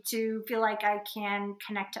inability to feel like I can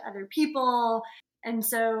connect to other people. And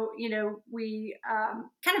so, we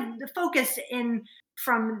kind of focus in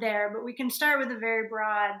from there, but we can start with a very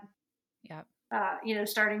broad, Yep.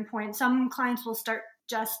 starting point. Some clients will start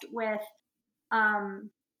just with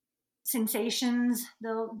um, sensations.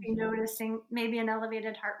 They'll be Mm-hmm. noticing maybe an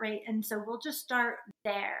elevated heart rate. And so we'll just start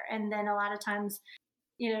there. And then a lot of times,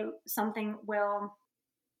 something will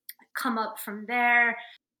come up from there.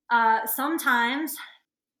 Sometimes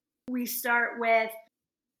we start with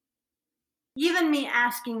even me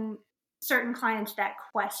asking certain clients that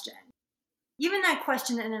question. Even that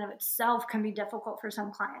question in and of itself can be difficult for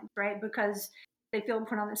some clients, right? Because they feel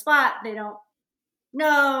put on the spot. They don't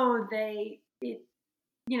know. It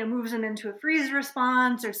moves them into a freeze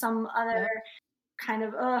response or some other Yep. kind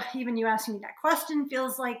of, even you asking me that question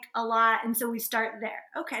feels like a lot. And so we start there.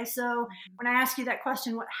 Okay, so Mm-hmm. when I ask you that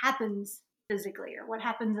question, what happens physically or what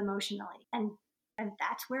happens emotionally? And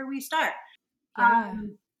that's where we start. Yeah.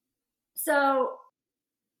 So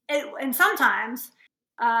and sometimes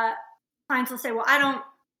uh, clients will say, well, I don't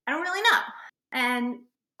really know. And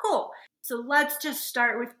cool. So let's just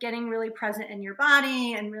start with getting really present in your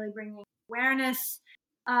body and really bringing awareness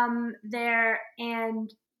there.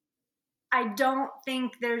 And I don't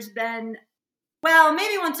think there's been, well,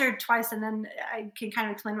 maybe once or twice, and then I can kind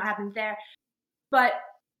of explain what happens there. But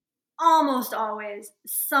almost always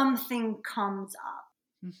something comes up,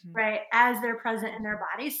 Mm-hmm. right? As they're present in their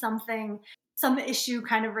body, some issue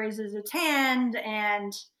kind of raises its hand,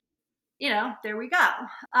 and there we go.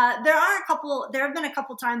 There have been a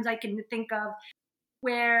couple times I can think of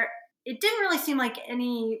where it didn't really seem like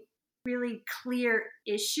any really clear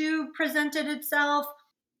issue presented itself.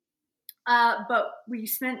 But we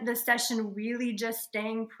spent the session really just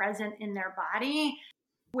staying present in their body,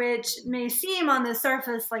 which may seem on the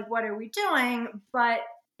surface like, what are we doing? But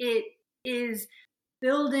it is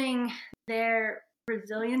building their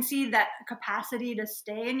resiliency, that capacity to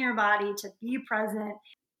stay in your body, to be present,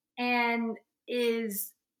 and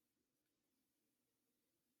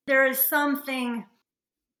there is something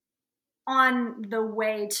on the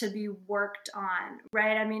way to be worked on,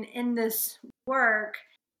 right? I mean, in this work,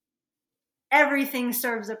 everything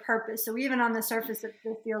serves a purpose. So even on the surface, it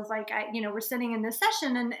feels like we're sitting in this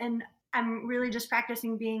session and I'm really just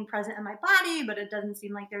practicing being present in my body, but it doesn't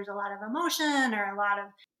seem like there's a lot of emotion or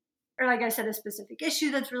like I said, a specific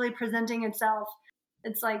issue that's really presenting itself.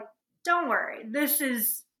 It's like, don't worry. This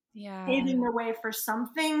is Yeah. paving the way for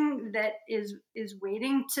something that is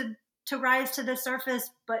waiting to rise to the surface,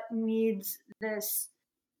 but needs this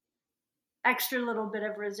extra little bit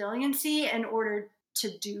of resiliency in order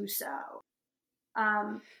to do so.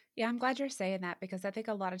 Yeah, I'm glad you're saying that because I think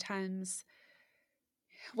a lot of times,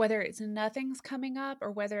 whether it's nothing's coming up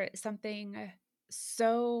or whether it's something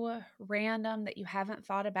so random that you haven't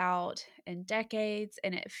thought about in decades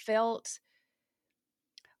and it felt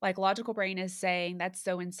like logical brain is saying that's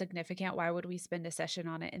so insignificant. Why would we spend a session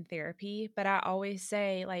on it in therapy? But I always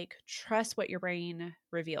say, like, trust what your brain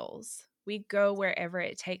reveals. We go wherever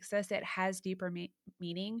it takes us, it has deeper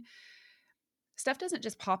meaning. Stuff doesn't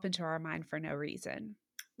just pop into our mind for no reason.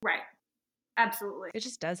 Right. Absolutely. It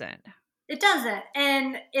just doesn't. It doesn't.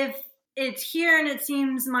 And if it's here and it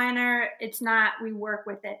seems minor, it's not. We work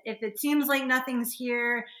with it. If it seems like nothing's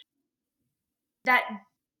here, that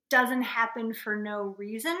doesn't happen for no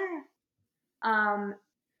reason.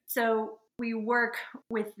 So we work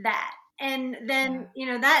with that. And then,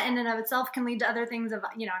 Yeah. that in and of itself can lead to other things of,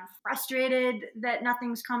 I'm frustrated that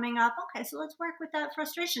nothing's coming up. Okay, so let's work with that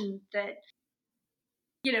frustration that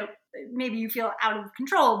maybe you feel out of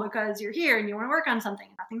control because you're here and you want to work on something,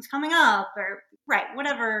 nothing's coming up, or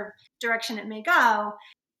whatever direction it may go.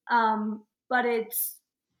 But it's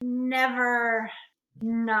never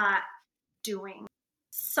not doing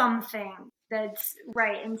something that's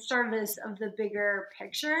right in service of the bigger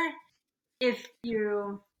picture if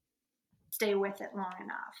you stay with it long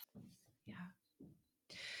enough.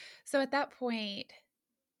 Yeah. So at that point,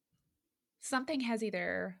 something has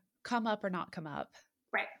either come up or not come up.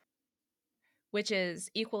 Right. Which is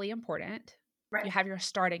equally important. Right. You have your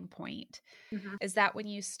starting point. Mm-hmm. Is that when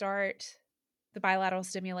you start the bilateral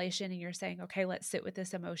stimulation and you're saying, okay, let's sit with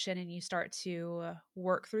this emotion, and you start to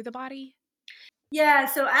work through the body? Yeah.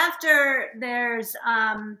 So after there's,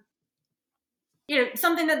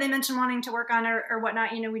 something that they mentioned wanting to work on or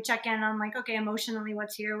whatnot, we check in on like, okay, emotionally,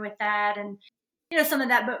 what's here with that? And, some of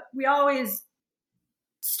that, but we always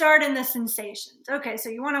start in the sensations. Okay, so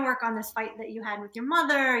you want to work on this fight that you had with your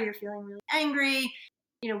mother, you're feeling really angry.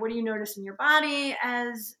 What do you notice in your body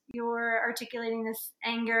as you're articulating this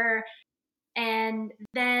anger? And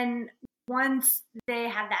then once they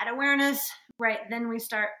have that awareness, right, then we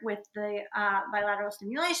start with the bilateral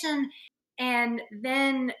stimulation. And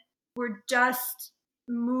then we're just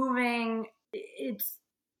moving. It's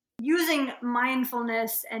using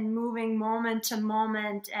mindfulness and moving moment to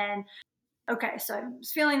moment. And okay, so I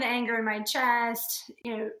was feeling the anger in my chest.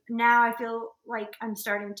 Now I feel like I'm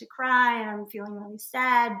starting to cry and I'm feeling really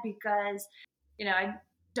sad because, I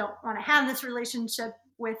don't want to have this relationship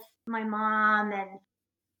with my mom.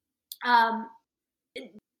 And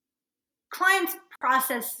clients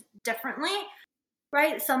process differently,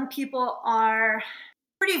 right? Some people are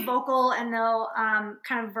pretty vocal and they'll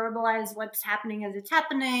kind of verbalize what's happening as it's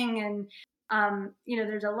happening. And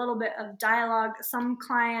there's a little bit of dialogue. Some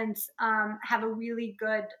clients have a really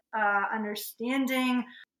good understanding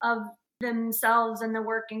of themselves and the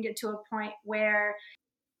work and get to a point where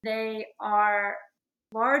they are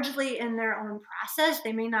largely in their own process.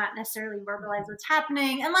 They may not necessarily verbalize what's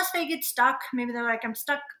happening unless they get stuck. Maybe they're like, I'm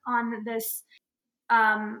stuck on this,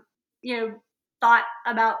 um, thought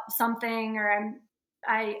about something, or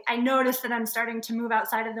I notice that I'm starting to move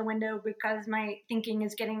outside of the window because my thinking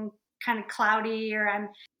is getting kind of cloudy, or I'm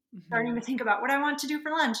starting to think about what I want to do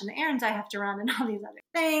for lunch and the errands I have to run and all these other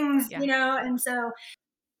things, and so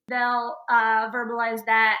they'll verbalize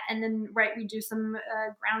that. And then, we do some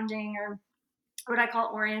grounding, or what I call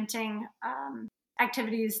orienting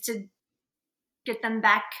activities to get them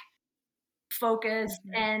back focused.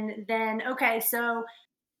 And then, okay, so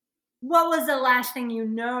what was the last thing you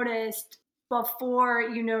noticed before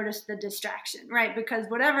you noticed the distraction, right? Because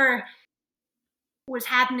whatever was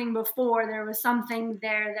happening before, there was something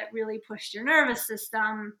there that really pushed your nervous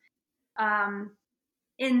system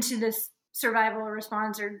into this survival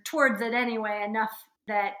response, or towards it anyway, enough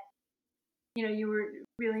that you were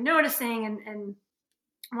really noticing and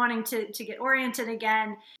wanting to get oriented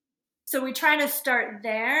again. So we try to start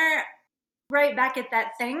there, right back at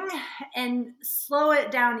that thing, and slow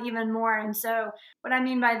it down even more. And so what I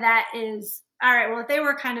mean by that is, all right, well, if they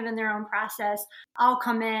were kind of in their own process, I'll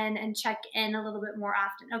come in and check in a little bit more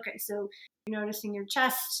often. Okay, so you're noticing your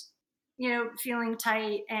chest, feeling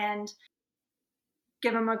tight, and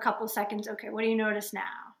give them a couple seconds. Okay, what do you notice now?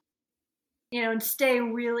 And stay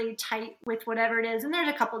really tight with whatever it is. And there's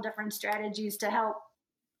a couple different strategies to help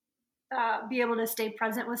be able to stay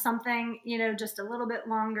present with something, just a little bit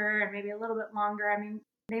longer, and maybe a little bit longer. I mean,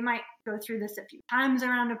 they might go through this a few times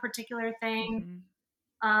around a particular thing.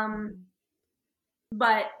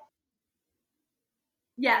 But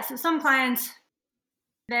yeah, so some clients,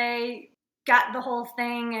 they got the whole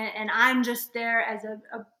thing, and I'm just there as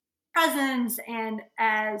a presence and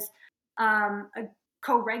as a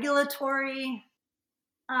co-regulatory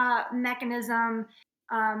mechanism,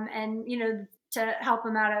 and to help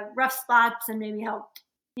them out of rough spots and maybe help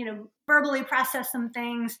verbally process some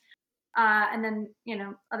things, and then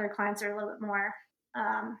other clients are a little bit more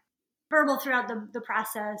verbal throughout the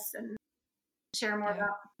process and share more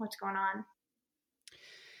about what's going on.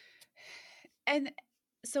 And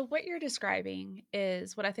so what you're describing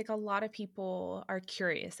is what I think a lot of people are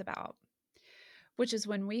curious about, which is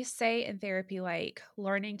when we say in therapy, like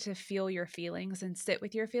learning to feel your feelings and sit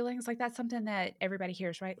with your feelings, like that's something that everybody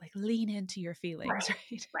hears, right? Like lean into your feelings,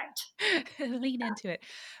 right? Lean into it.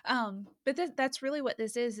 But that's really what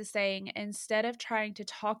this is saying, instead of trying to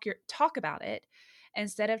talk about it,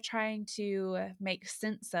 instead of trying to make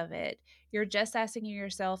sense of it, you're just asking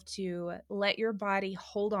yourself to let your body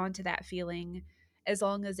hold on to that feeling as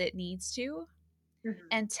long as it needs to,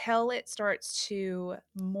 until it starts to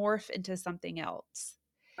morph into something else.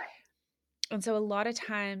 And so a lot of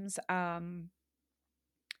times,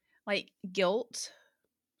 like guilt,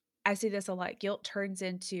 I see this a lot. Guilt turns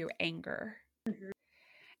into anger. Mhm.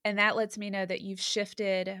 And that lets me know that you've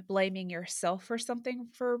shifted blaming yourself for something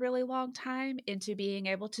for a really long time into being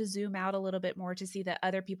able to zoom out a little bit more to see that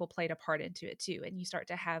other people played a part into it too. And you start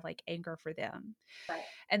to have like anger for them. Right.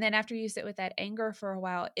 And then after you sit with that anger for a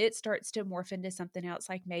while, it starts to morph into something else,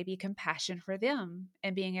 like maybe compassion for them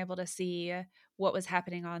and being able to see what was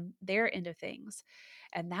happening on their end of things.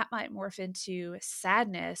 And that might morph into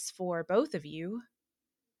sadness for both of you,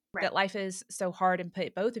 Right. that life is so hard and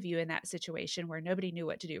put both of you in that situation where nobody knew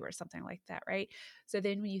what to do or something like that, right? So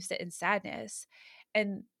then when you sit in sadness,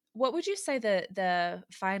 and what would you say the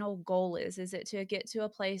final goal is? Is it to get to a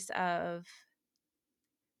place of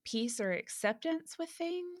peace or acceptance with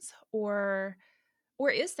things, or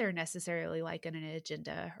is there necessarily like an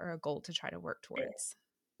agenda or a goal to try to work towards?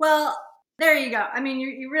 Well, there you go. I mean,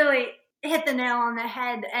 you really hit the nail on the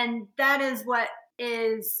head, and that is what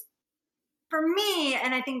is for me.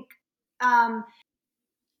 And I think um,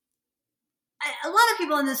 a lot of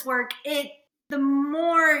people in this work, the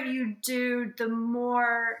more you do, the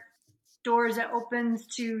more doors it opens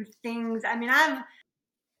to things. I mean, I've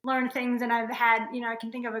learned things, and I've had, I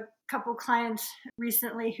can think of a couple clients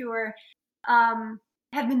recently who are um,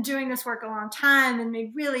 have been doing this work a long time and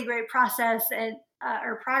made really great process and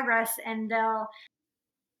or progress, and they'll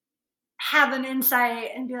have an insight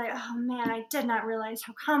and be like, oh man, I did not realize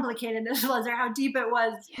how complicated this was or how deep it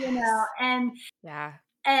was, Yes. and Yeah.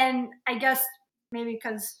 I guess maybe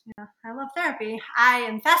because I love therapy, I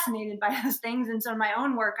am fascinated by those things, and so in my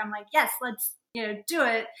own work, I'm like, yes, let's do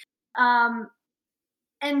it. Um,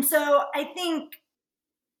 and so I think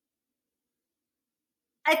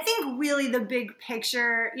really the big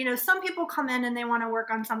picture, some people come in and they want to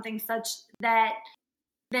work on something such that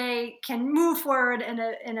they can move forward in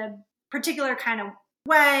a particular kind of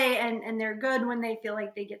way, and they're good when they feel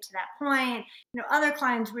like they get to that point. Other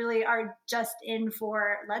clients really are just in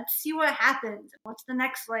for, let's see what happens, and what's the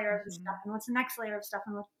next layer of the stuff, Mhm. and what's the next layer of stuff,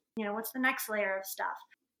 and what's the next layer of stuff.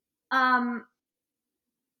 um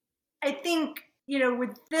I think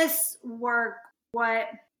with this work, what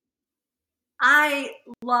I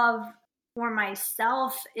love for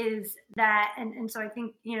myself is that, and so I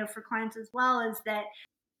think for clients as well, is that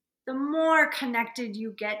the more connected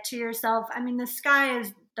you get to yourself, I mean, the sky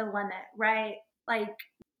is the limit, right? Like,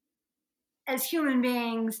 as human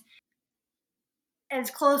beings,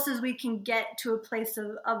 as close as we can get to a place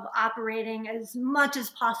of operating as much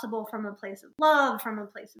as possible from a place of love, from a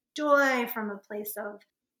place of joy, from a place of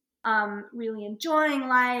really enjoying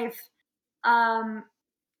life. Um,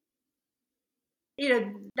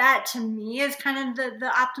 that to me is kind of the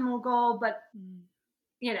optimal goal. But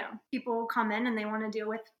Mm. people come in and they want to deal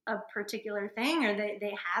with a particular thing, or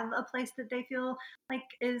they have a place that they feel like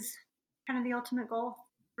is kind of the ultimate goal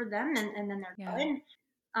for them, and then they're Yeah. good.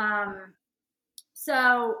 Yeah.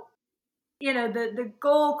 So the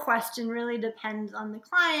goal question really depends on the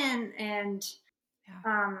client, and Yeah.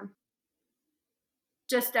 um,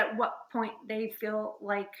 just at what point they feel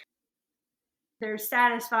like they're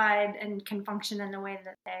satisfied and can function in the way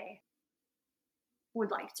that they would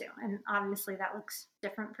like to. And obviously that looks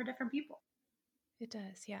different for different people. It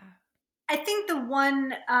does. Yeah. I think the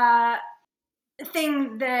one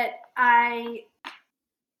thing that I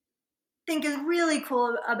think is really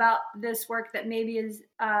cool about this work that maybe is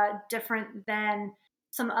different than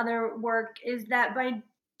some other work is that by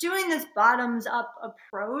doing this bottoms up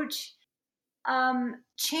approach,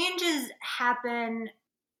 changes happen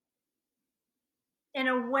in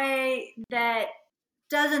a way that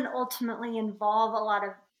doesn't ultimately involve a lot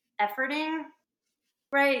of efforting,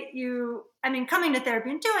 right? I mean, coming to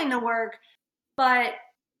therapy and doing the work, but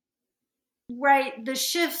right, the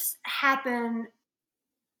shifts happen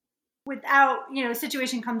without, a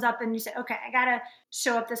situation comes up and you say, okay, I gotta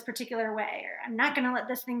show up this particular way, or I'm not gonna let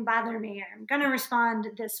this thing bother me, or I'm gonna respond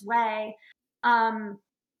this way. Um,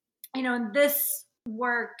 in this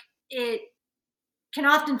work, it can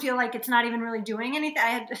often feel like it's not even really doing anything.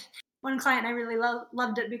 I had one client, I really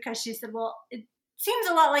loved it because she said, well, it seems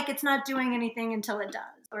a lot like it's not doing anything until it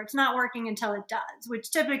does, or it's not working until it does, which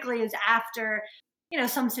typically is after,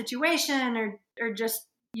 some situation, or just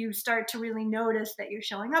you start to really notice that you're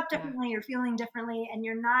showing up Yeah. differently, you're feeling differently, and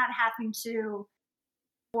you're not having to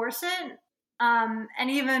force it. And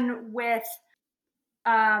even with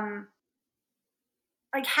um,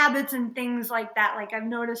 like habits and things like that, like I've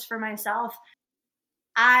noticed for myself,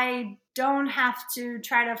 I don't have to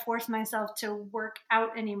try to force myself to work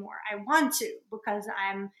out anymore. I want to, because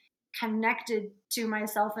I'm connected to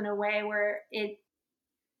myself in a way where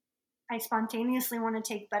I spontaneously want to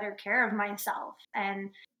take better care of myself. And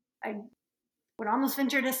I would almost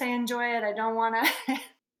venture to say enjoy it. I don't want to,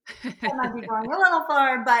 I might be going a little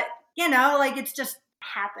far, but like it's just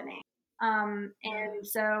happening. And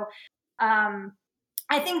so,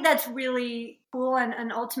 I think that's really cool,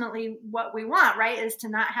 and ultimately what we want, right, is to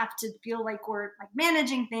not have to feel like we're like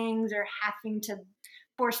managing things or having to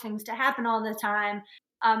force things to happen all the time.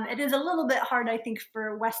 It is a little bit hard, I think,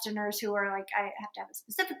 for Westerners who are like, I have to have a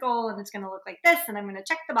specific goal and it's going to look like this, and I'm going to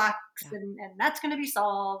check the box, and that's going to be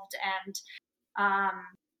solved. And um,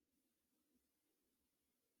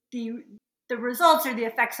 the results or the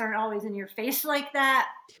effects aren't always in your face like that,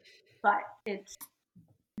 but that's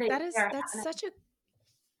happening.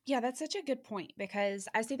 such a good point, because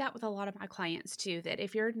I see that with a lot of my clients too, that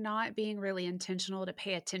if you're not being really intentional to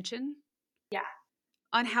pay attention Yeah.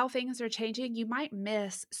 on how things are changing, you might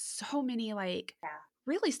miss so many like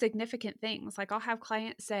really significant things. Like I'll have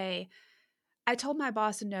clients say, I told my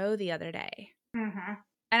boss no the other day. Mm-hmm.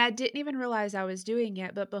 And I didn't even realize I was doing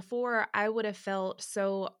it. But before, I would have felt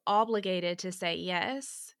so obligated to say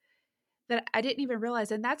yes that I didn't even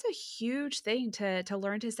realize. And that's a huge thing to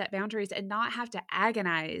learn to set boundaries and not have to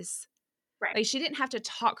agonize. Right. Like she didn't have to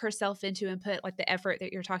talk herself into and put like the effort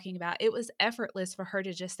that you're talking about. It was effortless for her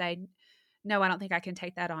to just say, no, I don't think I can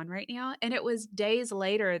take that on right now. And it was days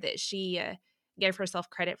later that she gave herself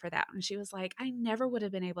credit for that. And she was like, I never would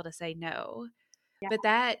have been able to say no. Yeah.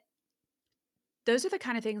 But those are the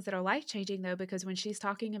kind of things that are life changing, though, because when she's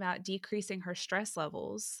talking about decreasing her stress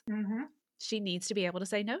levels, Mm-hmm. she needs to be able to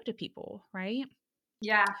say no to people, right?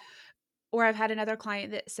 Yeah. Or I've had another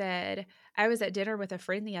client that said, I was at dinner with a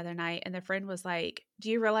friend the other night, and the friend was like, do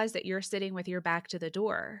you realize that you're sitting with your back to the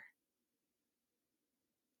door?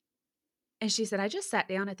 And she said, I just sat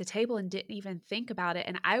down at the table and didn't even think about it.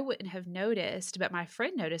 And I wouldn't have noticed, but my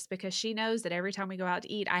friend noticed because she knows that every time we go out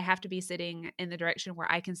to eat, I have to be sitting in the direction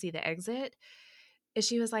where I can see the exit. And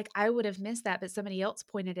she was like, I would have missed that, but somebody else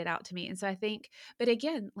pointed it out to me. And so I think, but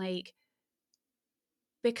again, like,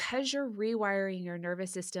 because you're rewiring your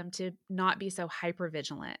nervous system to not be so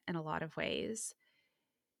hypervigilant in a lot of ways,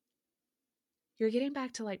 you're getting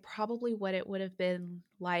back to like probably what it would have been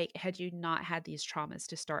like had you not had these traumas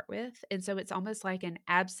to start with. And so it's almost like an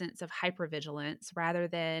absence of hypervigilance rather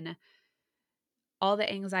than all the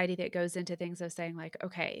anxiety that goes into things of saying like,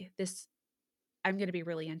 okay, this, I'm going to be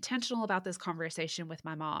really intentional about this conversation with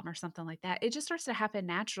my mom or something like that. It just starts to happen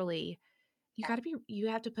naturally. You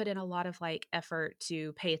have to put in a lot of like effort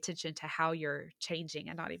to pay attention to how you're changing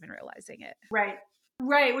and not even realizing it. Right.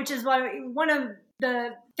 Right. Which is why one of the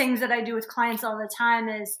things that I do with clients all the time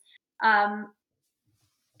is,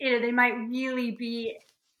 they might really be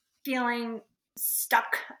feeling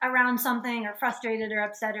stuck around something or frustrated or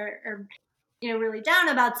upset or really down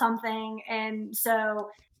about something. And so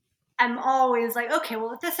I'm always like, okay,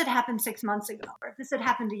 well, if this had happened 6 months ago, or if this had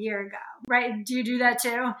happened a year ago, right? Do you do that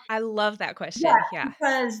too? I love that Yeah, question. Yeah.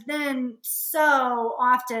 because then so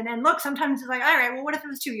often, and look, sometimes it's like, all right, well, what if it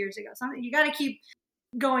was 2 years ago? Something you got to keep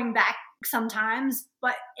going back sometimes,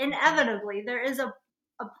 but inevitably there is a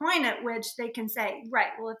point at which they can say, right,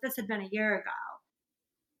 well, if this had been a year ago,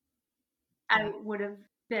 I would have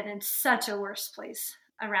been in such a worse place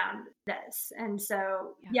around this. And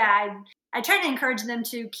so, I try to encourage them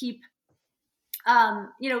to keep,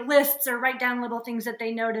 lists or write down little things that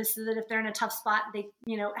they notice so that if they're in a tough spot, they,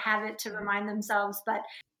 have it to remind themselves. But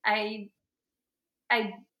I,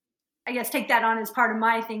 I, I guess take that on as part of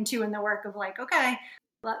my thing too in the work of like, okay,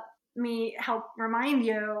 let me help remind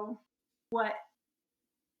you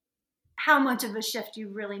how much of a shift you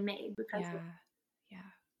really made, because it's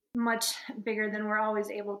much bigger than we're always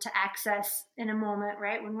able to access in a moment,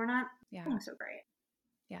 right? When we're not feeling so great.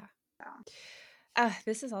 Yeah. So.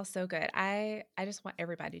 This is all so good. I just want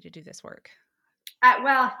everybody to do this work.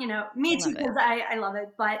 Well, me too, because I love it.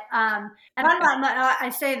 But and I'm not. I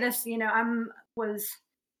say this, was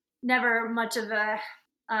never much of a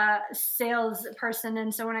sales person,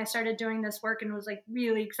 and so when I started doing this work and was like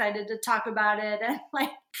really excited to talk about it and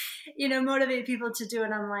like motivate people to do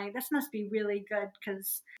it, I'm like, this must be really good,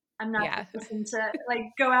 because I'm not the person to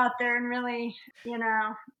like go out there and really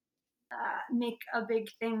make a big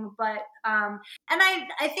thing. But and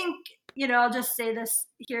I think I'll just say this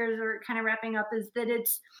here as we're kind of wrapping up, is that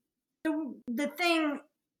it's the thing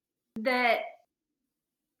that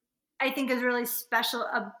I think is really special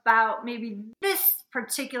about maybe this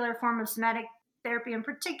particular form of somatic therapy in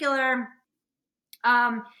particular,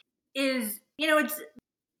 is it's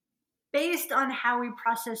based on how we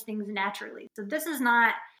process things naturally. So this is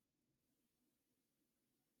not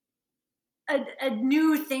a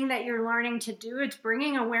new thing that you're learning to do. It's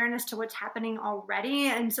bringing awareness to what's happening already.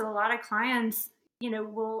 And so a lot of clients,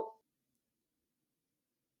 will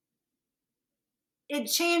it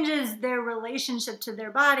changes their relationship to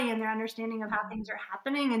their body and their understanding of how things are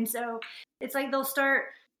happening. And so it's like they'll start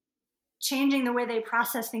changing the way they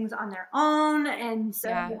process things on their own. And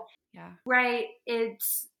so, right,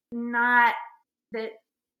 it's not that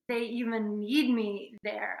they even need me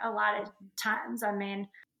there a lot of times. I mean,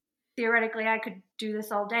 theoretically, I could do this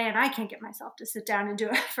all day and I can't get myself to sit down and do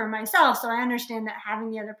it for myself. So I understand that having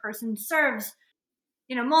the other person serves,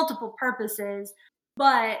 multiple purposes,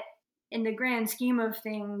 but in the grand scheme of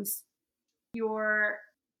things, you're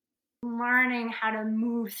learning how to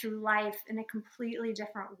move through life in a completely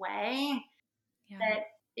different way that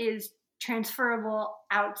is transferable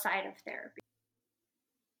outside of therapy.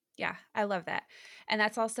 Yeah, I love that. And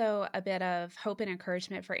that's also a bit of hope and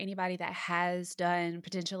encouragement for anybody that has done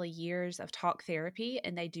potentially years of talk therapy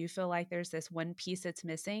and they do feel like there's this one piece that's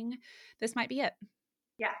missing. This might be it.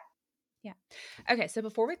 Yeah. Yeah. Okay. So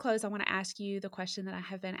before we close, I want to ask you the question that I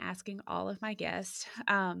have been asking all of my guests,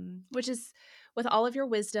 which is, with all of your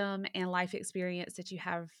wisdom and life experience that you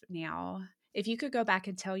have now, if you could go back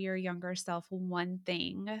and tell your younger self one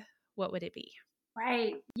thing, what would it be?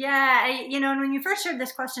 Right. Yeah. And when you first shared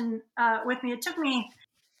this question with me, it took me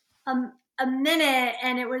a minute,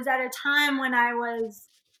 and it was at a time when I was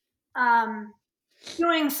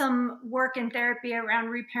doing some work in therapy around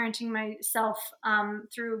reparenting myself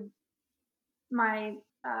through my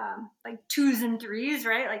like 2s and 3s,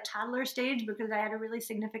 right? Like toddler stage, because I had a really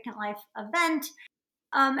significant life event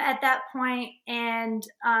at that point. And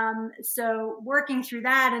so working through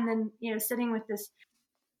that and then, sitting with this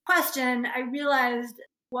question, I realized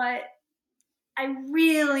what I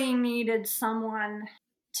really needed someone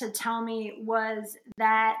to tell me was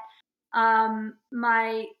that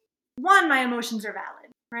my emotions are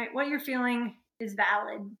valid, right? What you're feeling is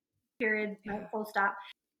valid, period, full stop.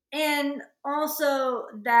 And also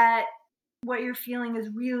that what you're feeling is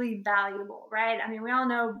really valuable, right? I mean, we all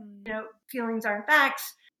know, feelings aren't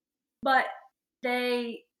facts, but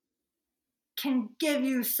they can give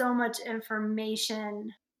you so much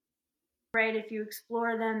information, right? If you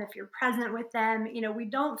explore them, if you're present with them, we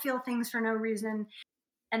don't feel things for no reason.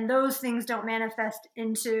 And those things don't manifest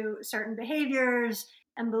into certain behaviors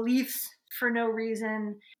and beliefs for no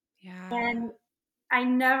reason. Yeah. And I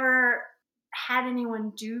never had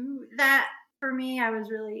anyone do that for me. I was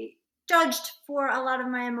really judged for a lot of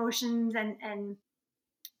my emotions, and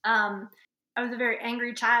I was a very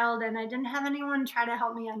angry child, and I didn't have anyone try to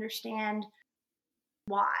help me understand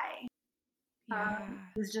why.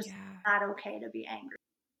 It was just not okay to be angry.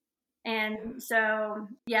 And so,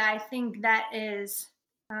 I think that is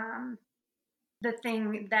the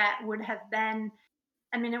thing that would have been,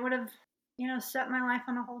 it would have, set my life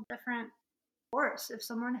on a whole different course if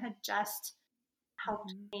someone had just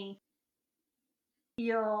helped me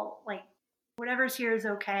feel like whatever's here is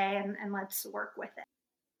okay, and let's work with it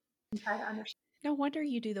and try to understand. No wonder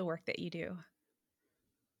you do the work that you do.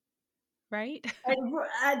 Right?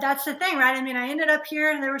 That's the thing, right? I ended up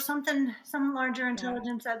here, and there was some larger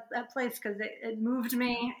intelligence at place, because it moved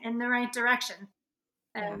me in the right direction.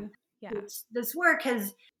 And this work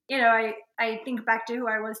has, I think back to who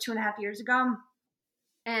I was 2.5 years ago,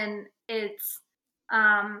 and it's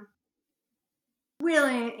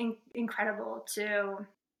really incredible to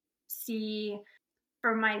see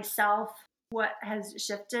for myself what has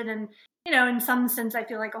shifted. And, in some sense, I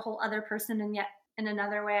feel like a whole other person, and yet in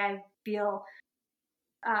another way, I feel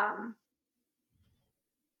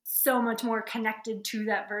so much more connected to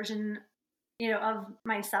that version, of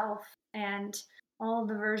myself and all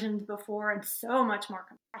the versions before, and so much more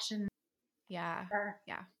compassion. Yeah.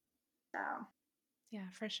 So. Yeah,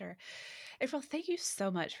 for sure. April, thank you so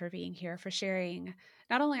much for being here, for sharing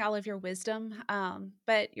not only all of your wisdom,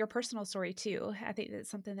 but your personal story too. I think that's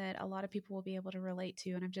something that a lot of people will be able to relate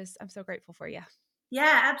to, and I'm so grateful for you.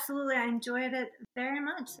 Yeah, absolutely. I enjoyed it very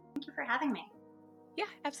much. Thank you for having me. Yeah,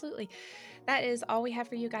 absolutely. That is all we have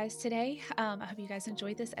for you guys today. I hope you guys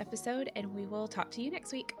enjoyed this episode, and we will talk to you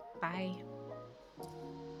next week. Bye.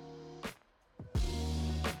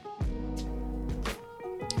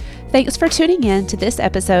 Thanks for tuning in to this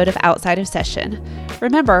episode of Outside of Session.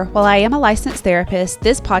 Remember, while I am a licensed therapist,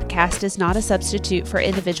 this podcast is not a substitute for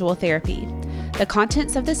individual therapy. The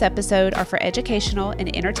contents of this episode are for educational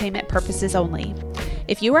and entertainment purposes only.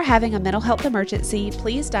 If you are having a mental health emergency,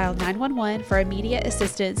 please dial 911 for immediate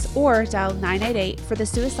assistance or dial 988 for the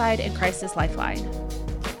Suicide and Crisis Lifeline.